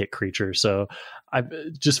sidekick creature. So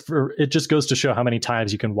it just goes to show how many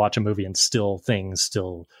times you can watch a movie and things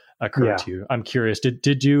still occur to you. I'm curious,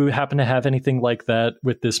 did you happen to have anything like that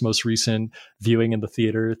with this most recent viewing in the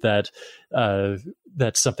theater, that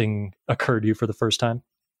something occurred to you for the first time?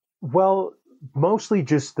 Well, mostly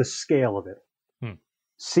just the scale of it.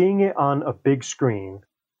 Seeing it on a big screen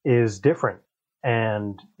is different.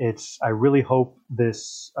 And I really hope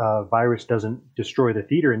this virus doesn't destroy the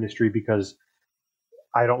theater industry, because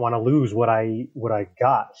I don't want to lose what I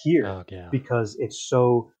got here, because it's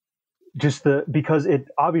so because it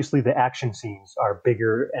obviously the action scenes are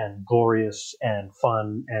bigger and glorious and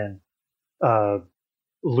fun and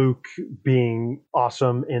Luke being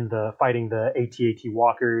awesome in the fighting the AT-AT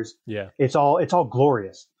walkers. Yeah. It's all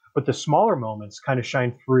glorious. But the smaller moments kind of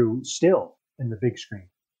shine through still in the big screen.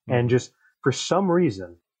 Mm-hmm. And just for some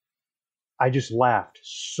reason, I just laughed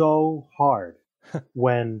so hard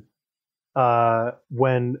when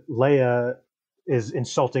Leia is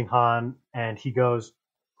insulting Han and he goes,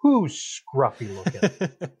 "Who's scruffy looking?"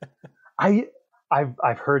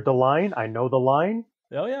 I've heard the line. I know the line.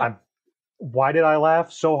 Oh yeah. Why did I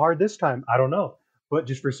laugh so hard this time? I don't know. But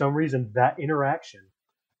just for some reason, that interaction,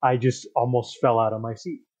 I just almost fell out of my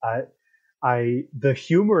seat. The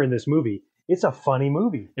humor in this movie, it's a funny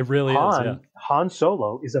movie. It really is. Yeah. Han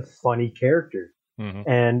Solo is a funny character,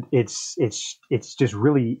 and it's just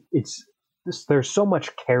really there's so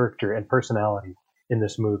much character and personality in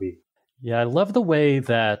this movie. Yeah, I love the way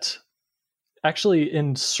that, actually,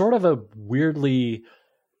 in sort of a weirdly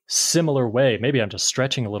similar way, maybe I'm just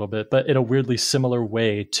stretching a little bit, but in a weirdly similar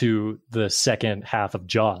way to the second half of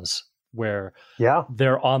Jaws, where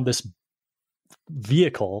they're on this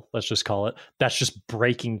vehicle, let's just call it, that's just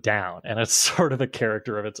breaking down, and it's sort of a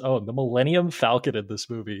character of its own. The Millennium Falcon in this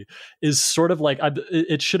movie is sort of like,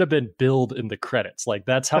 it should have been billed in the credits. Like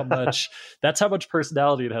that's how much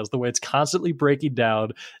personality it has, the way it's constantly breaking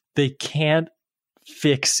down. They can't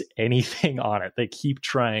fix anything on it. They keep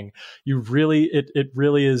trying. It really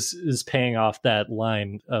is paying off that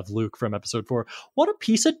line of Luke from episode 4. What a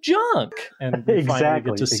piece of junk. And we finally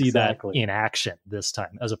get to see that in action this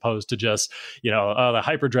time, as opposed to just, the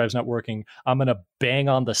hyperdrive's not working, I'm going to bang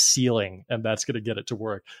on the ceiling and that's going to get it to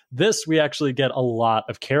work. This, we actually get a lot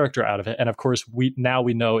of character out of it. And of course, we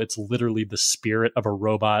know it's literally the spirit of a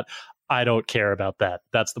robot. I don't care about that.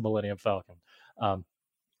 That's the Millennium Falcon.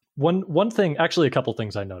 One thing, actually, a couple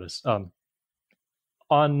things I noticed on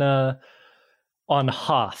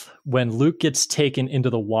Hoth, when Luke gets taken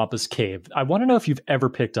into the Wampa's cave. I want to know if you've ever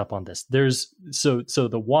picked up on this. So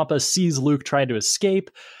the Wampa sees Luke trying to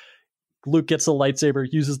escape. Luke gets a lightsaber,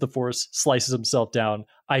 uses the Force, slices himself down.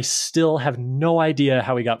 I still have no idea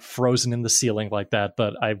how he got frozen in the ceiling like that,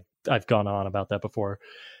 but I've gone on about that before.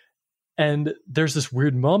 And there's this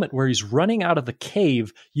weird moment where he's running out of the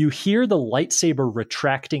cave. You hear the lightsaber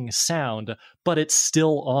retracting sound, but it's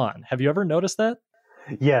still on. Have you ever noticed that?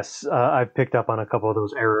 Yes, I've picked up on a couple of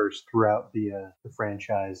those errors throughout the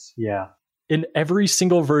franchise. Yeah. In every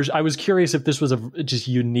single version, I was curious if this was just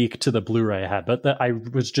unique to the Blu-ray I had, but I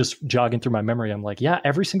was just jogging through my memory. I'm like, yeah,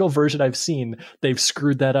 every single version I've seen, they've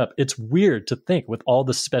screwed that up. It's weird to think with all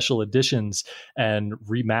the special editions and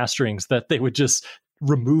remasterings that they would just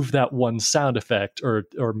remove that one sound effect or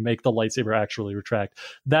make the lightsaber actually retract.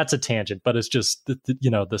 That's a tangent, but it's just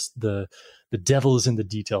the devil is in the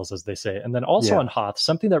details, as they say. And then also on Hoth,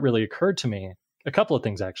 something that really occurred to me, a couple of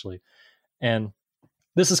things actually, and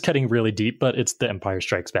this is cutting really deep, but it's The Empire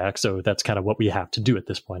Strikes Back, so that's kind of what we have to do at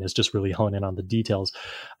this point, is just really hone in on the details.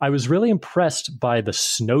 I was really impressed by the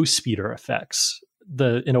snow speeder effects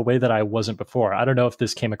in a way that I wasn't before. I don't know if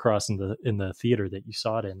this came across in the theater that you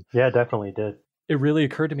saw it in. Yeah, it definitely did. It really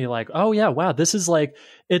occurred to me like, oh yeah, wow, this is like,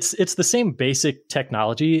 it's the same basic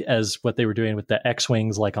technology as what they were doing with the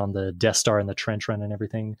X-Wings, like on the Death Star and the Trench Run and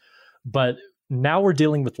everything. But now we're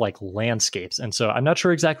dealing with like landscapes. And so I'm not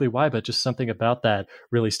sure exactly why, but just something about that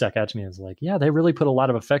really stuck out to me. It's like, yeah, they really put a lot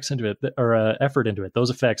of effects into it, or effort into it. Those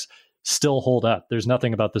effects still hold up. There's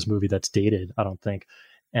nothing about this movie that's dated, I don't think.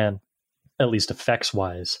 And at least effects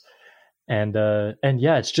wise. And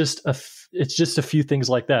yeah, it's just a few things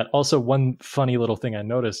like that. Also, one funny little thing I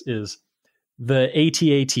noticed is the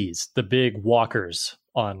AT-ATs, the big walkers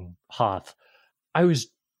on Hoth. I was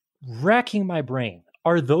racking my brain.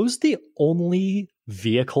 Are those the only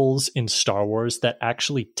vehicles in Star Wars that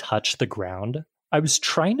actually touch the ground? I was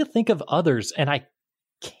trying to think of others, and I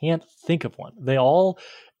can't think of one. They all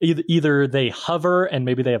either they hover and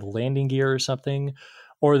maybe they have landing gear or something,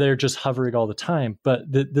 or they're just hovering all the time.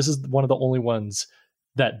 But this is one of the only ones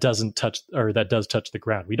that doesn't touch, or that does touch the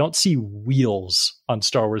ground. We don't see wheels on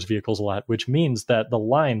Star Wars vehicles a lot, which means that the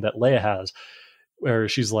line that Leia has, where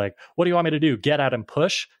she's like, "What do you want me to do? Get out and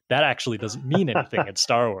push?" That actually doesn't mean anything in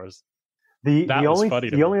Star Wars. The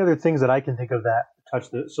only other things that I can think of that touch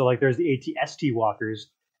so like there's the AT-ST walkers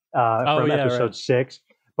from episode 6,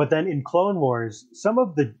 but then in Clone Wars, some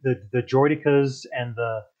of the droidicas and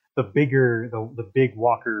the big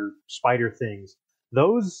walker spider things,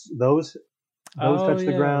 those touch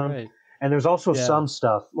the ground. Right. And there's also some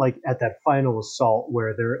stuff like at that final assault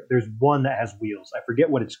where there's one that has wheels. I forget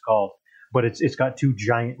what it's called, but it's got two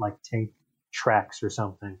giant like tank tracks or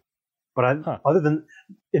something. But other than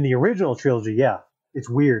in the original trilogy, yeah, it's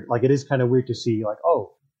weird. Like it is kind of weird to see like,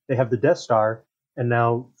 oh, they have the Death Star and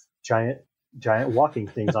now giant giant walking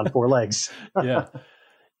things on 4 legs. Yeah.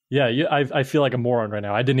 Yeah, I feel like a moron right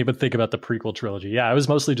now. I didn't even think about the prequel trilogy. Yeah, I was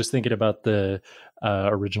mostly just thinking about the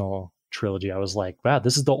original trilogy. I was like, wow,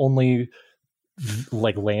 this is the only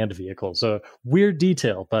like land vehicle. So weird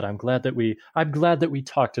detail, but I'm glad that we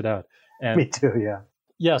talked it out. And Me too, yeah.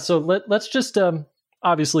 yeah, so let's just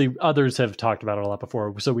obviously others have talked about it a lot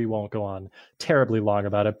before, so we won't go on terribly long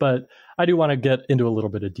about it, but I do want to get into a little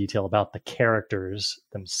bit of detail about the characters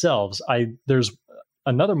themselves. There's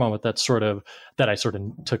another moment that I sort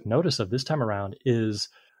of took notice of this time around is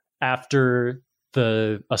after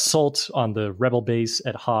the assault on the rebel base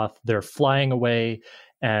at Hoth, they're flying away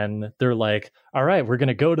and they're like, all right, we're going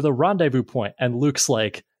to go to the rendezvous point. And Luke's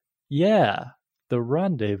like, yeah, the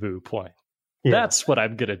rendezvous point. Yeah. That's what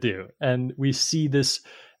I'm going to do. And we see this,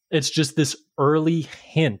 it's just this early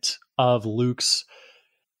hint of Luke's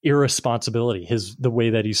irresponsibility, the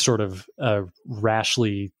way that he's sort of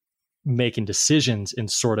rashly making decisions in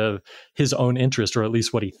sort of his own interest, or at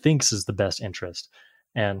least what he thinks is the best interest.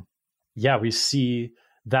 And yeah, we see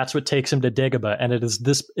that's what takes him to Dagobah. And it is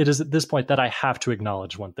at this point that I have to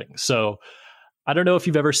acknowledge one thing. So I don't know if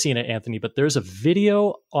you've ever seen it, Anthony, but there's a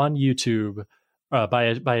video on YouTube by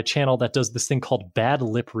a channel that does this thing called bad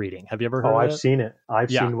lip reading. Have you ever heard of it? I've seen it.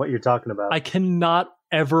 I've seen what you're talking about. I cannot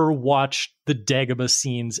ever watch the Dagobah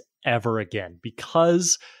scenes ever again,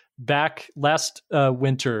 because back last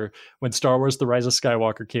winter when Star Wars The Rise of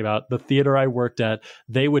Skywalker came out, the theater I worked at,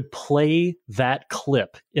 they would play that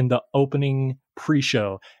clip in the opening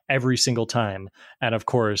pre-show every single time. And of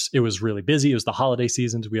course, it was really busy. It was the holiday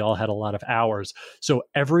seasons. We all had a lot of hours. So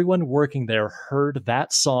everyone working there heard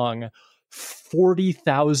that song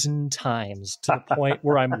 40,000 times, to the point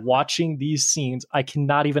where I'm watching these scenes. I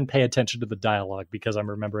cannot even pay attention to the dialogue because I'm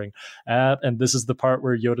remembering, and this is the part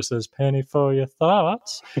where Yoda says, "Penny for your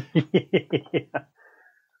thoughts."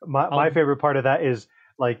 My favorite part of that is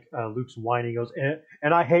like Luke's whining, goes,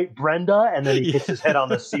 and I hate Brenda, and then he hits his head on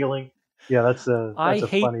the ceiling. Yeah, that's a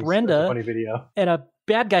hate funny, Brenda, that's a funny video. And a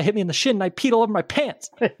bad guy hit me in the shin, and I peed all over my pants.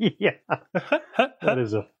 Yeah, that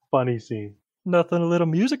is a funny scene. Nothing a little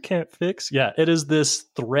music can't fix. Yeah, it is this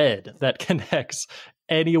thread that connects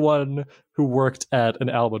anyone who worked at an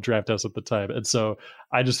Alamo Drafthouse at the time. And so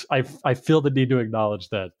I feel the need to acknowledge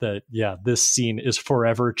that yeah, this scene is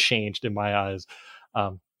forever changed in my eyes.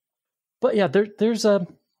 But yeah, there's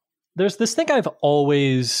this thing I've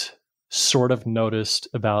always sort of noticed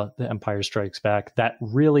about The Empire Strikes Back that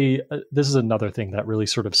really, this is another thing that really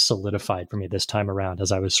sort of solidified for me this time around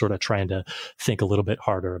as I was sort of trying to think a little bit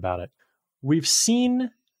harder about it. We've seen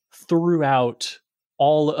throughout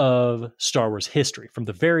all of Star Wars history, from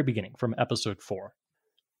the very beginning, from episode 4,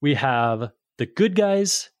 we have the good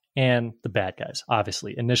guys and the bad guys.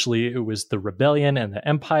 Obviously, initially it was the rebellion and the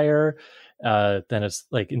Empire. Then it's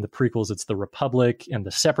like in the prequels, it's the Republic and the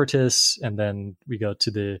Separatists. And then we go to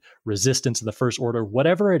the Resistance and the First Order,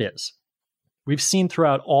 whatever it is. We've seen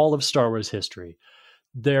throughout all of Star Wars history,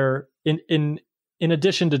 they're in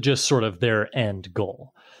addition to just sort of their end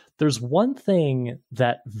goal, there's one thing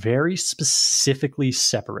that very specifically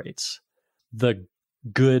separates the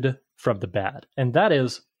good from the bad. And that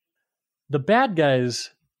is, the bad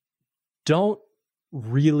guys don't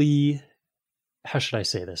really, how should I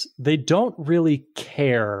say this? They don't really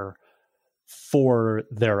care for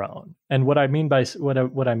their own. And what I mean by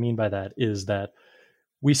that is that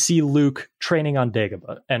we see Luke training on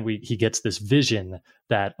Dagobah, and he gets this vision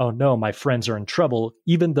that, oh no, my friends are in trouble,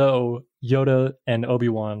 even though Yoda and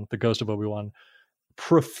Obi-Wan, the ghost of Obi-Wan,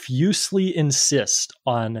 profusely insist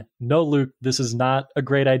on, no, Luke, this is not a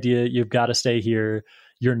great idea. You've got to stay here.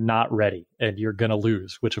 You're not ready, and you're going to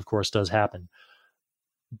lose, which of course does happen.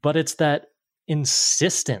 But it's that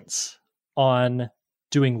insistence on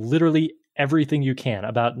doing literally everything you can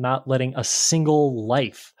about not letting a single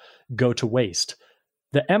life go to waste.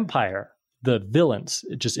 The Empire, the villains,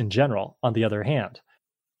 just in general, on the other hand,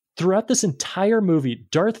 throughout this entire movie,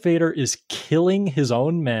 Darth Vader is killing his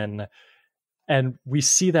own men, and we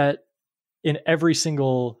see that in every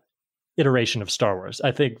single iteration of Star Wars.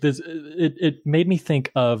 I think it made me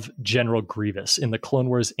think of General Grievous in the Clone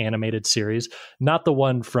Wars animated series, not the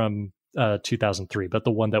one from 2003, but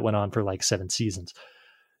the one that went on for like 7 seasons.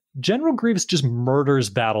 General Grievous just murders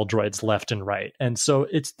battle droids left and right, and so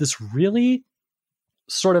it's this really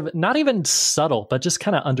sort of not even subtle, but just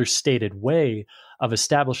kind of understated way of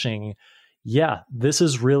establishing, yeah, this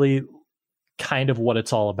is really kind of what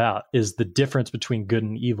it's all about, is the difference between good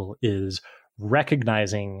and evil is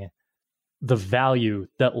recognizing the value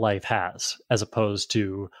that life has as opposed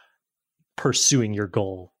to pursuing your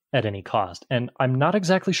goal at any cost. And I'm not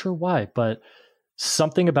exactly sure why, but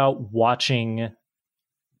something about watching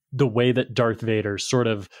the way that Darth Vader sort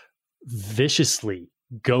of viciously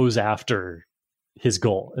goes after his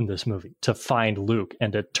goal in this movie, to find Luke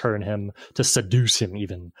and to turn him, to seduce him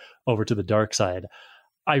even over to the dark side.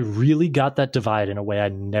 I really got that divide in a way I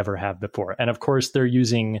never have before. And of course, they're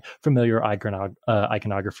using familiar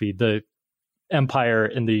iconography. The Empire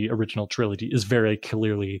in the original trilogy is very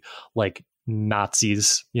clearly like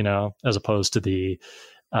Nazis, you know, as opposed to the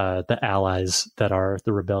allies that are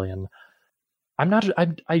the rebellion.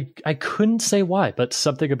 I couldn't say why, but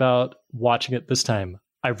something about watching it this time,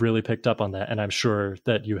 I really picked up on that, and I'm sure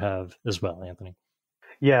that you have as well, Anthony.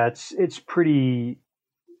 Yeah, it's pretty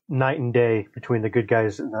night and day between the good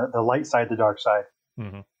guys and the light side, the dark side.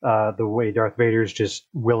 Mm-hmm. The way Darth Vader's just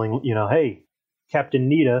willing, you know, hey, Captain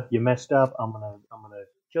Nita, you messed up. I'm gonna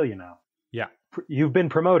kill you now. Yeah, you've been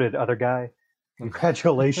promoted, other guy.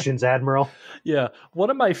 Congratulations, Admiral. Yeah, one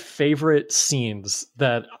of my favorite scenes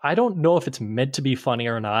that I don't know if it's meant to be funny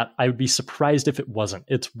or not. I would be surprised if it wasn't.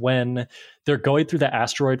 It's when they're going through the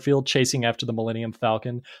asteroid field chasing after the Millennium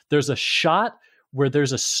Falcon. There's a shot where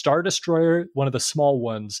there's a Star Destroyer, one of the small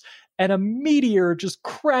ones, and a meteor just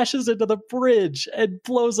crashes into the bridge and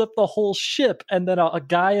blows up the whole ship. And then a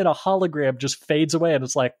guy in a hologram just fades away. And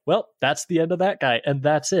it's like, well, that's the end of that guy. And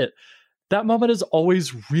that's it. That moment has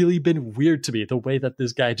always really been weird to me, the way that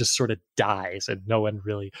this guy just sort of dies and no one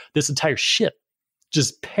really, this entire ship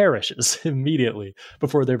just perishes immediately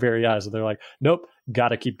before their very eyes. And they're like, nope,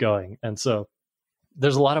 gotta keep going. And so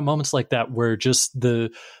there's a lot of moments like that where just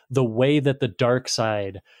the way that the dark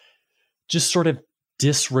side just sort of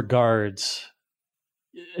disregards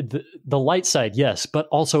the light side, yes, but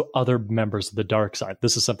also other members of the dark side.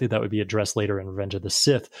 This is something that would be addressed later in Revenge of the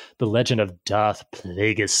Sith, the legend of Darth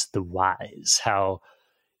Plagueis the Wise. How,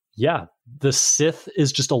 yeah, the Sith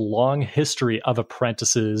is just a long history of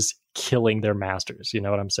apprentices killing their masters. You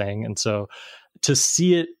know what I'm saying? And so to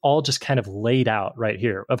see it all just kind of laid out right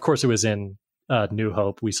here, of course, it was in New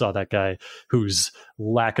Hope. We saw that guy whose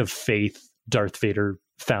lack of faith Darth Vader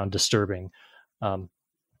found disturbing.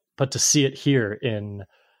 But to see it here in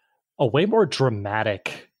a way more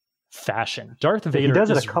dramatic fashion, Darth Vader, he does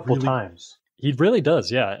it a couple times. He really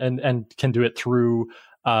does, yeah, and can do it through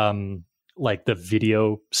like the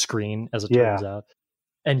video screen, as it turns out.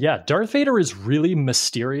 And yeah, Darth Vader is really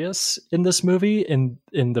mysterious in this movie, in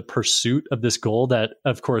the pursuit of this goal that,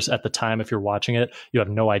 of course, at the time, if you're watching it, you have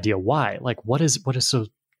no idea why. Like, what is so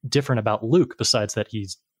different about Luke besides that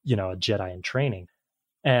he's, you know, a Jedi in training?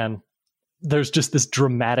 And there's just this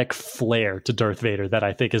dramatic flair to Darth Vader that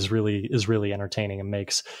I think is really entertaining and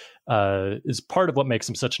makes is part of what makes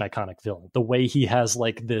him such an iconic villain. The way he has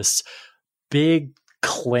like this big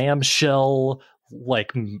clamshell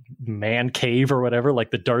like man cave or whatever, like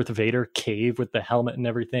the Darth Vader cave with the helmet and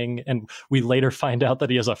everything. And we later find out that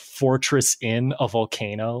he has a fortress in a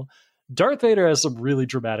volcano. Darth Vader has some really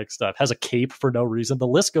dramatic stuff, has a cape for no reason. The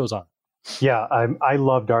list goes on. Yeah, I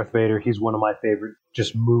love Darth Vader. He's one of my favorite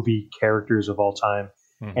just movie characters of all time.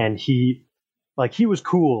 Mm-hmm. And he was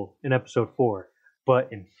cool in episode 4, but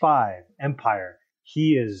in 5, Empire,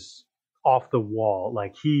 he is off the wall.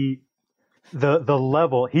 Like the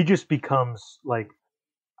level, he just becomes like,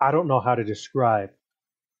 I don't know how to describe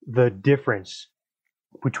the difference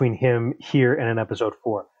between him here and in episode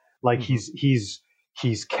 4. Like mm-hmm.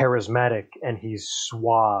 he's charismatic and he's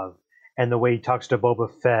suave, and the way he talks to Boba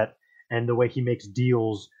Fett, and the way he makes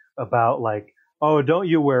deals about like, oh, don't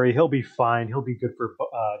you worry, he'll be fine, he'll be good for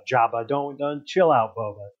Jabba. Don't chill out,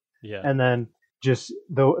 Boba. Yeah. And then just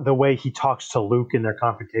the way he talks to Luke in their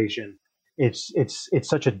confrontation, it's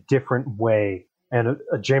such a different way. And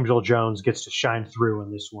James Earl Jones gets to shine through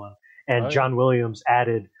in this one. And John Williams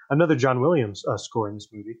added another John Williams score in this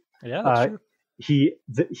movie. Yeah, that's true.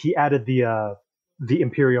 He added the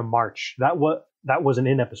Imperial March. That wasn't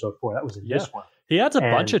in episode 4. That was in this one. He adds a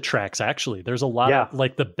bunch of tracks, actually. There's a lot of,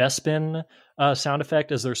 like, the Bespin sound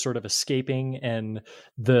effect as they're sort of escaping, and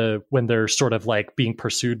when they're sort of, like, being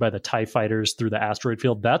pursued by the TIE fighters through the asteroid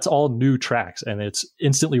field. That's all new tracks, and it's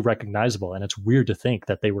instantly recognizable, and it's weird to think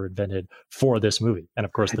that they were invented for this movie. And,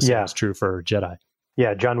 of course, the same is true for Jedi.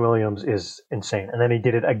 Yeah, John Williams is insane. And then he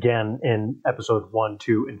did it again in episode 1,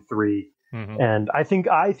 2, and 3. Mm-hmm. And I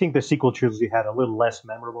think the sequel trilogy had a little less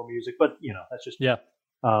memorable music, but, you know, that's just... Yeah.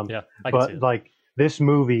 I can see it. Like, this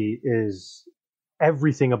movie is,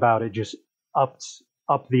 everything about it just up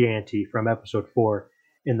the ante from episode 4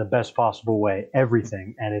 in the best possible way.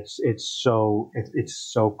 Everything, and it's so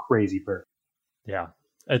crazy perfect. Yeah,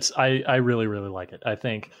 I really, really like it. I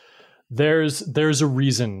think there's a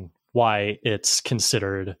reason why it's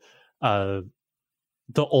considered the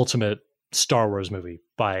ultimate Star Wars movie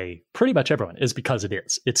by pretty much everyone, is because it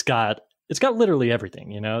is. It's got it's got literally everything,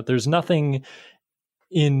 you know? There's nothing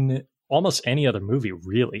in almost any other movie,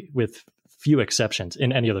 really, with few exceptions,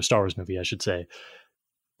 in any other Star Wars movie, I should say,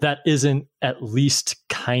 that isn't at least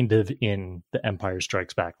kind of in The Empire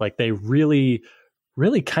Strikes Back. Like, they really,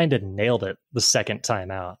 really kind of nailed it the second time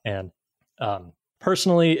out. And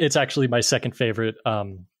personally, it's actually my second favorite.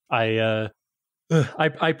 I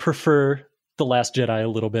prefer The Last Jedi a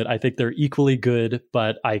little bit. I think they're equally good,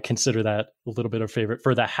 but I consider that a little bit of favorite.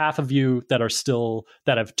 For the half of you that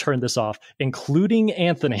have turned this off, including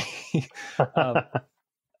Anthony,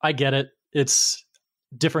 I get it. It's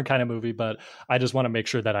different kind of movie, but I just want to make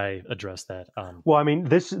sure that I address that. Well, I mean,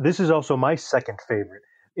 this is also my second favorite.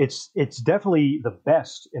 It's definitely the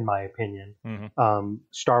best in my opinion,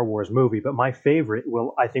 Star Wars movie. But my favorite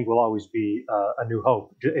will always be A New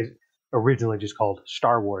Hope. It's originally just called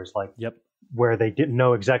Star Wars, where they didn't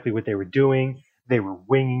know exactly what they were doing. They were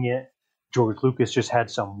winging it. George Lucas just had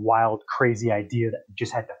some wild, crazy idea that you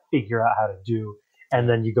just had to figure out how to do. And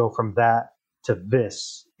then you go from that to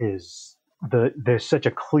this there's such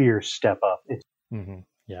a clear step up.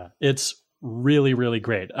 Yeah, it's really, really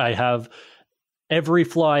great. Every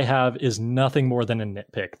flaw I have is nothing more than a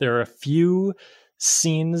nitpick. There are a few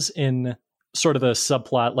scenes in sort of a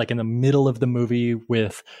subplot, like in the middle of the movie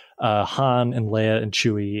with Han and Leia and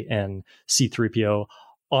Chewie and C-3PO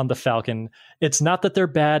on the Falcon. It's not that they're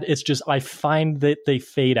bad. It's just I find that they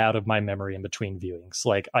fade out of my memory in between viewings.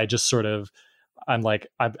 Like I just sort of,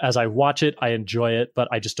 as I watch it, I enjoy it, but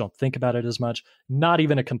I just don't think about it as much. Not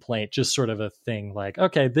even a complaint, just sort of a thing like,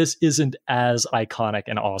 okay, this isn't as iconic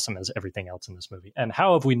and awesome as everything else in this movie. And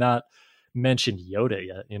how have we not mentioned Yoda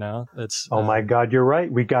yet? You know, it's my God, you're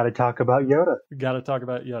right. We got to talk about Yoda. We got to talk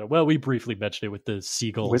about Yoda. Well, we briefly mentioned it with the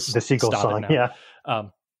seagulls, with the seagull song. Yeah.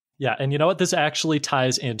 Yeah, and you know what? This actually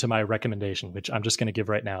ties into my recommendation, which I'm just going to give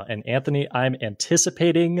right now. And Anthony, I'm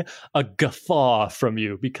anticipating a guffaw from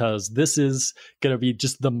you because this is going to be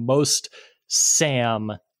just the most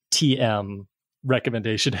Sam TM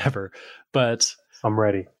recommendation ever. But I'm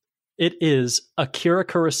ready. It is Akira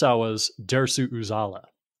Kurosawa's Dersu Uzala.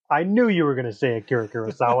 I knew you were going to say Akira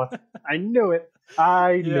Kurosawa. I knew it.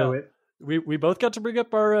 I knew it. We both got to bring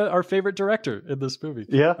up our favorite director in this movie.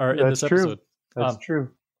 Yeah, or in this episode. That's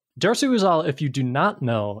true. Dersu Uzala, if you do not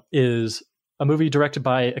know, is a movie directed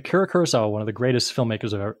by Akira Kurosawa, one of the greatest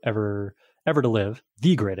filmmakers ever to live.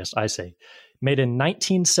 The greatest, I say. Made in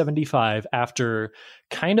 1975 after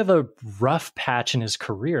kind of a rough patch in his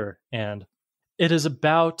career. And it is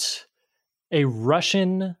about a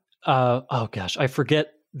Russian, I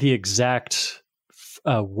forget the exact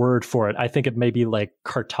word for it. I think it may be like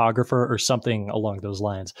cartographer or something along those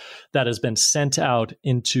lines that has been sent out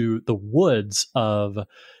into the woods of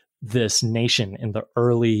this nation in the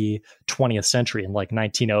early 20th century in like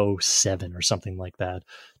 1907 or something like that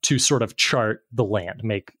to sort of chart the land,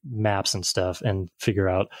 make maps and stuff and figure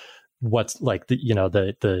out what's like the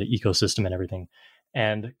ecosystem and everything,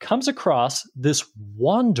 and comes across this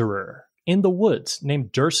wanderer in the woods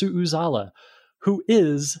named Dersu Uzala, who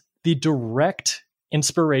is the direct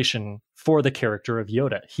inspiration for the character of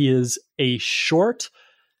Yoda. He is a short,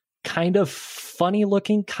 kind of funny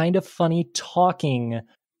looking, kind of funny talking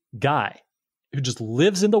guy who just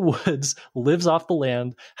lives in the woods, lives off the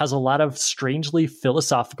land, has a lot of strangely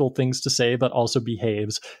philosophical things to say, but also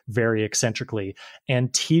behaves very eccentrically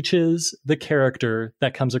and teaches the character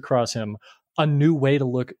that comes across him a new way to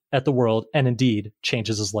look at the world and indeed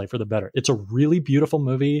changes his life for the better. It's a really beautiful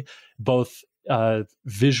movie, both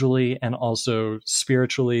visually and also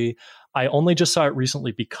spiritually. I only just saw it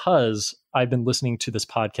recently because I've been listening to this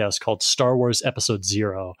podcast called Star Wars Episode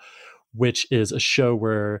Zero, which is a show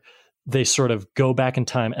where they sort of go back in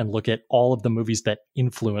time and look at all of the movies that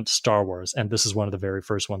influenced Star Wars. And this is one of the very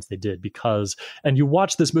first ones they did and you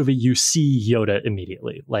watch this movie, you see Yoda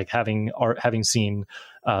immediately, like having seen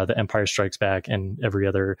The Empire Strikes Back and every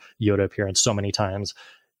other Yoda appearance so many times.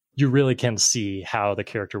 You really can see how the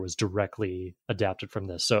character was directly adapted from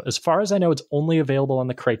this. So as far as I know, it's only available on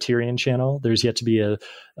the Criterion channel. There's yet to be a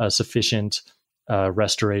sufficient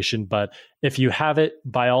restoration, but if you have it,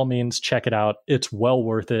 by all means, check it out. It's well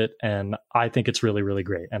worth it. And I think it's really, really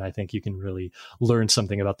great. And I think you can really learn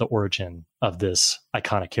something about the origin of this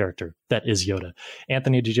iconic character that is Yoda.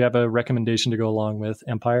 Anthony, did you have a recommendation to go along with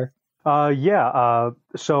Empire?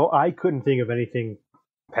 So I couldn't think of anything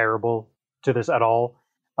comparable to this at all.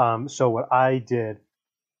 So what I did,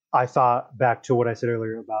 I thought back to what I said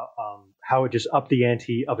earlier about how it just upped the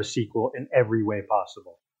ante of a sequel in every way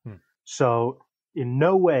possible. So in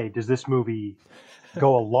no way does this movie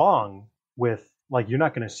go along with, like, you're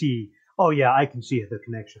not going to see, oh yeah, I can see the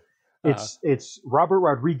connection. It's Robert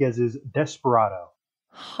Rodriguez's Desperado.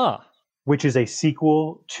 Huh. which is a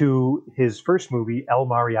sequel to his first movie, El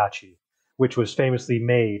Mariachi, which was famously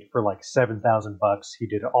made for like $7,000. He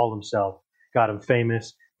did it all himself, got him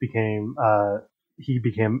famous, he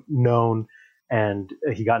became known, and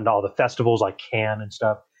he got into all the festivals like Cannes and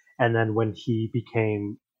stuff. And then when he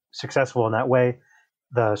became successful in that way,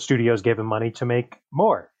 the studios gave him money to make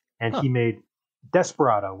more. And he made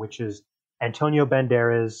Desperado, which is Antonio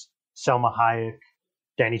Banderas, Selma Hayek,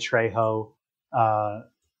 Danny Trejo,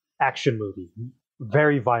 action movie.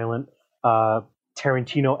 Very violent,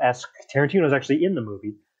 Tarantino-esque. Tarantino's actually in the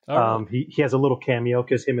movie. He has a little cameo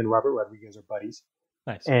because him and Robert Rodriguez are buddies.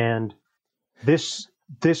 Nice. And this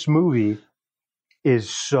movie is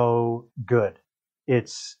so good.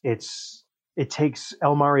 It takes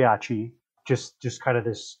El Mariachi, just kind of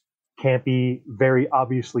this campy, very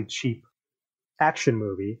obviously cheap action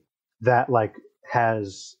movie that like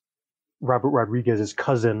has Robert Rodriguez's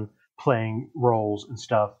cousin playing roles and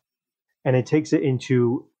stuff, and it takes it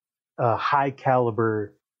into a high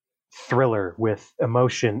caliber thriller with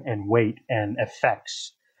emotion and weight and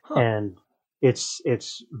effects, and it's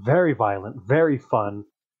very violent, very fun,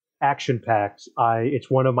 action packed. It's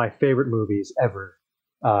one of my favorite movies ever.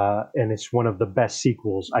 And it's one of the best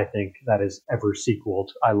sequels, I think, that is ever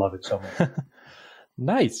sequeled. I love it so much.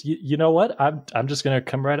 Nice. You know what? I'm just going to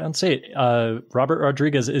come right out and say it. Robert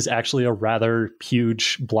Rodriguez is actually a rather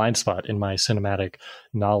huge blind spot in my cinematic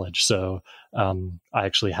knowledge. So I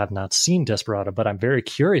actually have not seen Desperado, but I'm very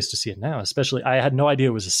curious to see it now. Especially, I had no idea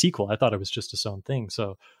it was a sequel. I thought it was just its own thing.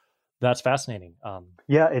 So that's fascinating.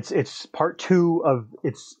 Yeah, it's part two of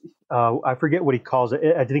it's. I forget what he calls it.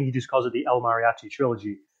 I think he just calls it the El Mariachi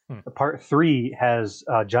trilogy. Part 3 has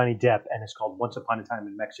Johnny Depp, and it's called Once Upon a Time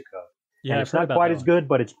in Mexico. Yeah, and it's not quite as good,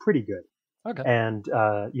 but it's pretty good. Okay. And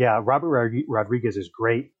Robert Rodriguez is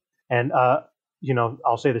great. And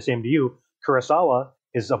I'll say the same to you. Kurosawa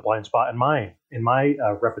is a blind spot in my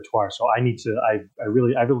repertoire. So I need to.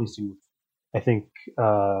 I've only seen. I think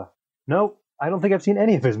no, I don't think I've seen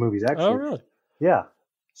any of his movies actually. Oh, really? Yeah.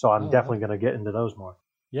 So I'm definitely going to get into those more.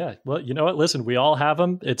 Yeah. Well, you know what? Listen, we all have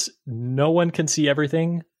them. No one can see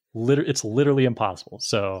everything. It's literally impossible.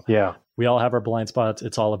 So yeah, we all have our blind spots.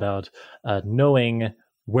 It's all about knowing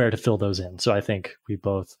where to fill those in. So I think we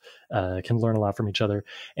both can learn a lot from each other.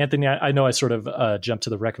 Anthony, I know I sort of jumped to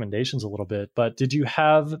the recommendations a little bit, but did you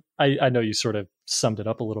have, I know you sort of summed it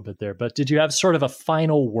up a little bit there, but did you have sort of a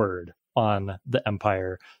final word on The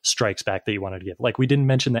Empire Strikes Back that you wanted to give? Like, we didn't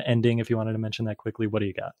mention the ending. If you wanted to mention that quickly, what do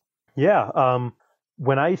you got? Yeah.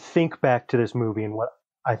 When I think back to this movie and what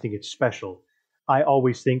I think it's special, I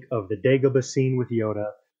always think of the Dagobah scene with Yoda,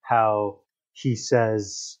 how he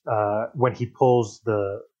says when he pulls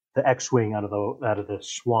the X-wing out of the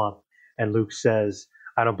swamp, and Luke says,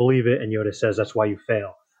 "I don't believe it," and Yoda says, "That's why you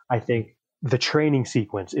fail." I think the training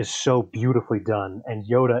sequence is so beautifully done, and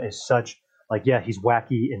Yoda is such he's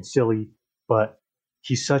wacky and silly, but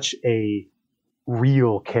he's such a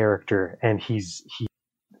real character, and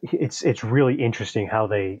it's really interesting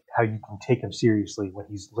how you can take him seriously when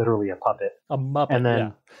he's literally a puppet. A Muppet. And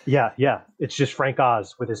then yeah, it's just Frank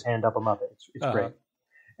Oz with his hand up a Muppet. It's great.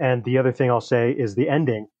 And the other thing I'll say is the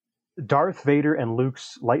ending. Darth Vader and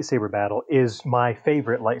Luke's lightsaber battle is my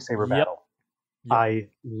favorite lightsaber battle. Yep. I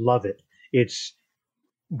love it. It's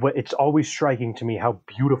always striking to me how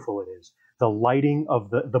beautiful it is. The lighting of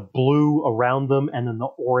the blue around them, and then the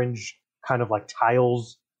orange kind of like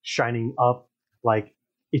tiles shining up, like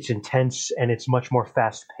it's intense, and it's much more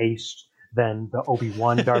fast paced than the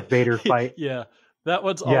Obi-Wan Darth Vader fight. Yeah, that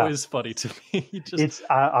one's always funny to me.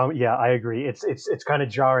 I agree. It's kind of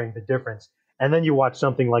jarring, the difference. And then you watch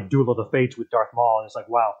something like Duel of the Fates with Darth Maul, and it's like,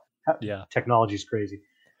 wow, technology's crazy.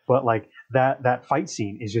 But like that fight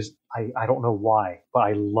scene is just, I don't know why, but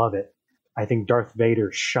I love it. I think Darth Vader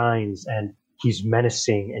shines, and he's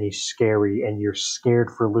menacing, and he's scary, and you're scared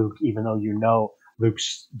for Luke, even though you know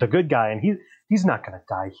Luke's the good guy, and he's not going to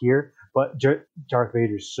die here. But Darth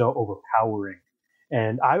Vader is so overpowering.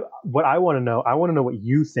 And I want to know what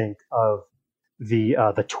you think of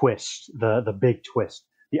the twist, the big twist,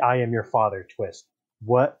 the "I am your father" twist.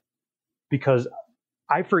 Because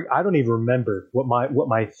I don't even remember what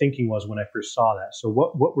my thinking was when I first saw that. So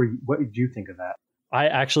what did you think of that? I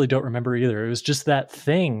actually don't remember either. It was just that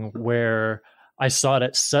thing where I saw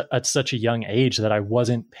it at such a young age that I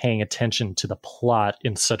wasn't paying attention to the plot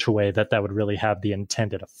in such a way that would really have the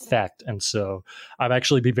intended effect. And so I'd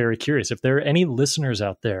actually be very curious if there are any listeners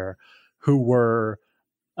out there who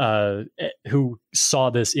saw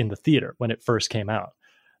this in the theater when it first came out.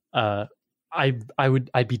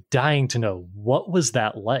 I'd be dying to know what was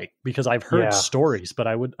that like, because I've heard stories, but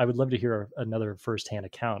I would love to hear another firsthand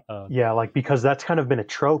account of. Yeah, like, because that's kind of been a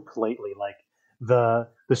trope lately. Like the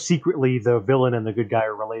secretly the villain and the good guy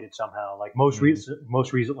are related somehow. Like most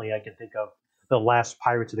recently, I can think of the last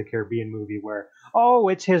Pirates of the Caribbean movie where, oh,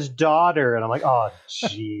 it's his daughter, and I'm like, oh,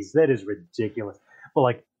 jeez, that is ridiculous. But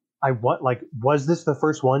like, was this the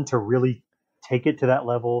first one to really take it to that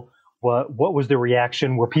level? What was the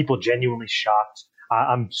reaction? Were people genuinely shocked?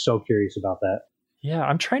 I'm so curious about that. Yeah,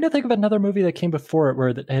 I'm trying to think of another movie that came before it where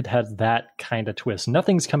it had that kind of twist.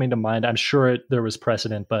 Nothing's coming to mind. I'm sure there was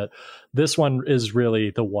precedent, but this one is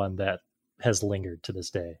really the one that has lingered to this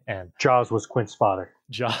day. And Jaws was Quint's father.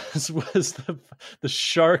 Jaws was the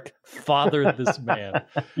shark fathered this man.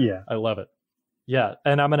 Yeah, I love it. Yeah,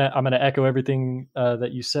 and I'm gonna echo everything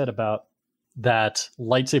that you said about that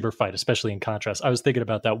lightsaber fight, especially in contrast. I was thinking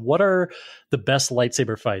about that. What are the best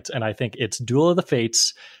lightsaber fights? And I think it's Duel of the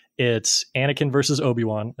Fates. It's Anakin versus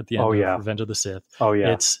Obi-Wan at the end of Revenge of the Sith. Oh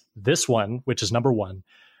yeah. It's this one, which is number one.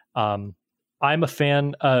 I'm a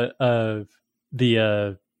fan of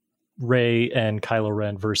the Rey and Kylo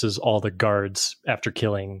Ren versus all the guards after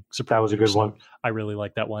killing Supreme. That was a good one. I really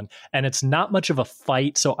like that one. And it's not much of a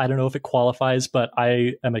fight, so I don't know if it qualifies, but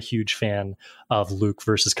I am a huge fan of Luke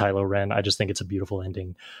versus Kylo Ren. I just think it's a beautiful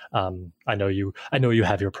ending. I know you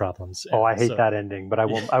have your problems. Oh, I hate that ending, but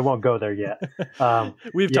I won't go there yet.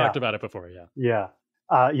 We've talked about it before, yeah.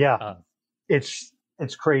 Yeah.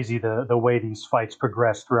 It's crazy the way these fights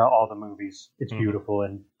progress throughout all the movies. It's beautiful,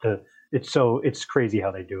 and it's crazy how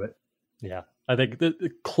they do it. Yeah, I think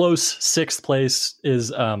the close sixth place is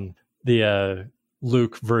the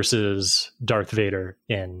Luke versus Darth Vader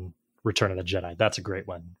in Return of the Jedi. That's a great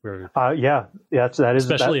one. That is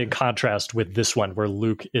especially in contrast with this one where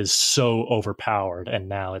Luke is so overpowered, and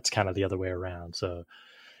now it's kind of the other way around. So,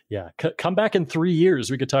 yeah, come back in 3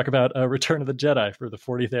 years. We could talk about Return of the Jedi for the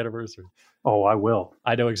 40th anniversary. Oh, I will.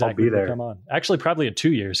 I know exactly. I'll be there. Come on. Actually, probably in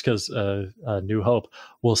 2 years because New Hope.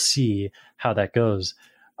 We'll see how that goes.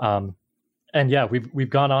 And yeah, we've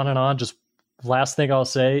gone on and on. Just last thing I'll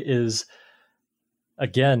say is,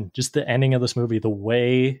 again, just the ending of this movie, the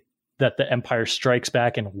way that the Empire strikes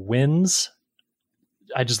back and wins.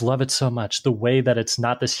 I just love it so much. The way that it's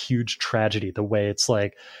not this huge tragedy, the way it's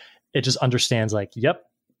like, it just understands like, yep,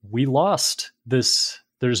 we lost this.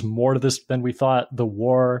 There's more to this than we thought. The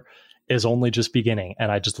war is only just beginning.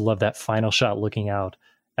 And I just love that final shot looking out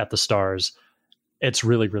at the stars. It's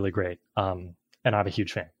really, really great. And I'm a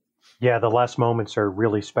huge fan. Yeah, the last moments are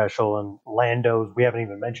really special. And Lando, we haven't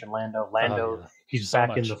even mentioned Lando. He's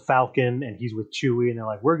back in the Falcon, and he's with Chewie, and they're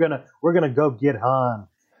like, "We're gonna go get Han."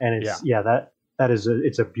 And it's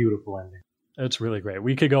it's a beautiful ending. It's really great.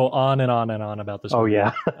 We could go on and on and on about this. Oh movie.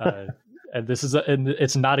 yeah, and and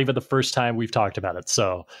it's not even the first time we've talked about it.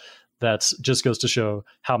 So that's just goes to show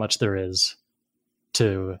how much there is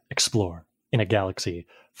to explore in a galaxy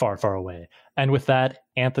far, far away. And with that,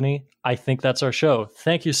 Anthony, I think that's our show.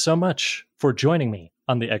 Thank you so much for joining me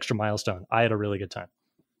on the Extra Milestone. I had a really good time.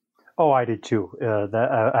 Oh, I did too.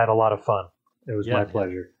 I had a lot of fun. It was my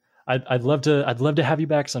pleasure. I'd love to have you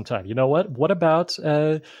back sometime. You know what? What about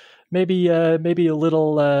maybe a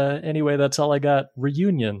little anyway, that's all I got.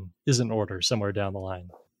 Reunion is in order somewhere down the line.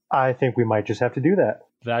 I think we might just have to do that.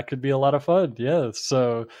 That could be a lot of fun. Yeah.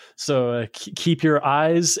 So keep your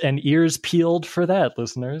eyes and ears peeled for that,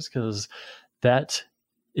 listeners, because that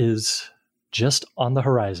is just on the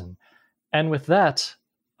horizon. And with that,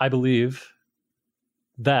 I believe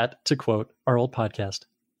that, to quote our old podcast,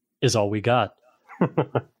 is all we got.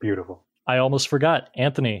 Beautiful. I almost forgot.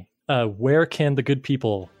 Anthony, where can the good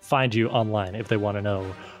people find you online if they want to know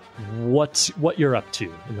what you're up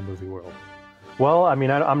to in the movie world? Well, I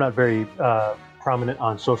mean, I'm not very prominent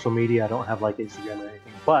on social media. I don't have like Instagram or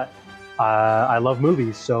anything, but I love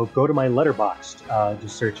movies. So go to my Letterboxd.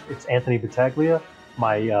 Just search. It's Anthony Battaglia.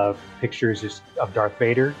 My picture is just of Darth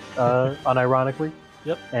Vader, unironically.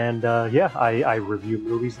 Yep. And I review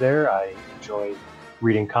movies there. I enjoy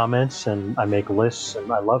reading comments, and I make lists,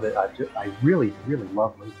 and I love it. I really, really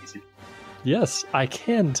love movies. Yes, I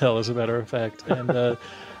can tell, as a matter of fact. And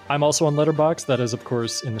I'm also on Letterboxd. That is, of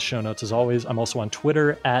course, in the show notes as always. I'm also on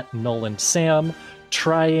Twitter at NolanSam,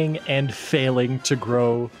 trying and failing to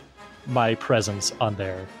grow my presence on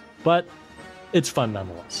there. But it's fun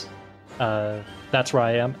nonetheless. That's where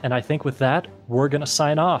I am. And I think with that, we're going to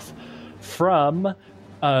sign off from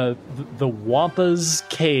the Wampa's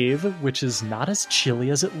Cave, which is not as chilly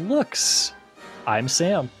as it looks. I'm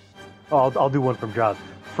Sam. I'll do one from Jaws.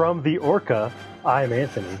 From the Orca, I'm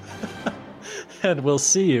Anthony. And we'll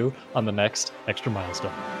see you on the next Extra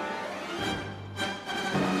Milestone.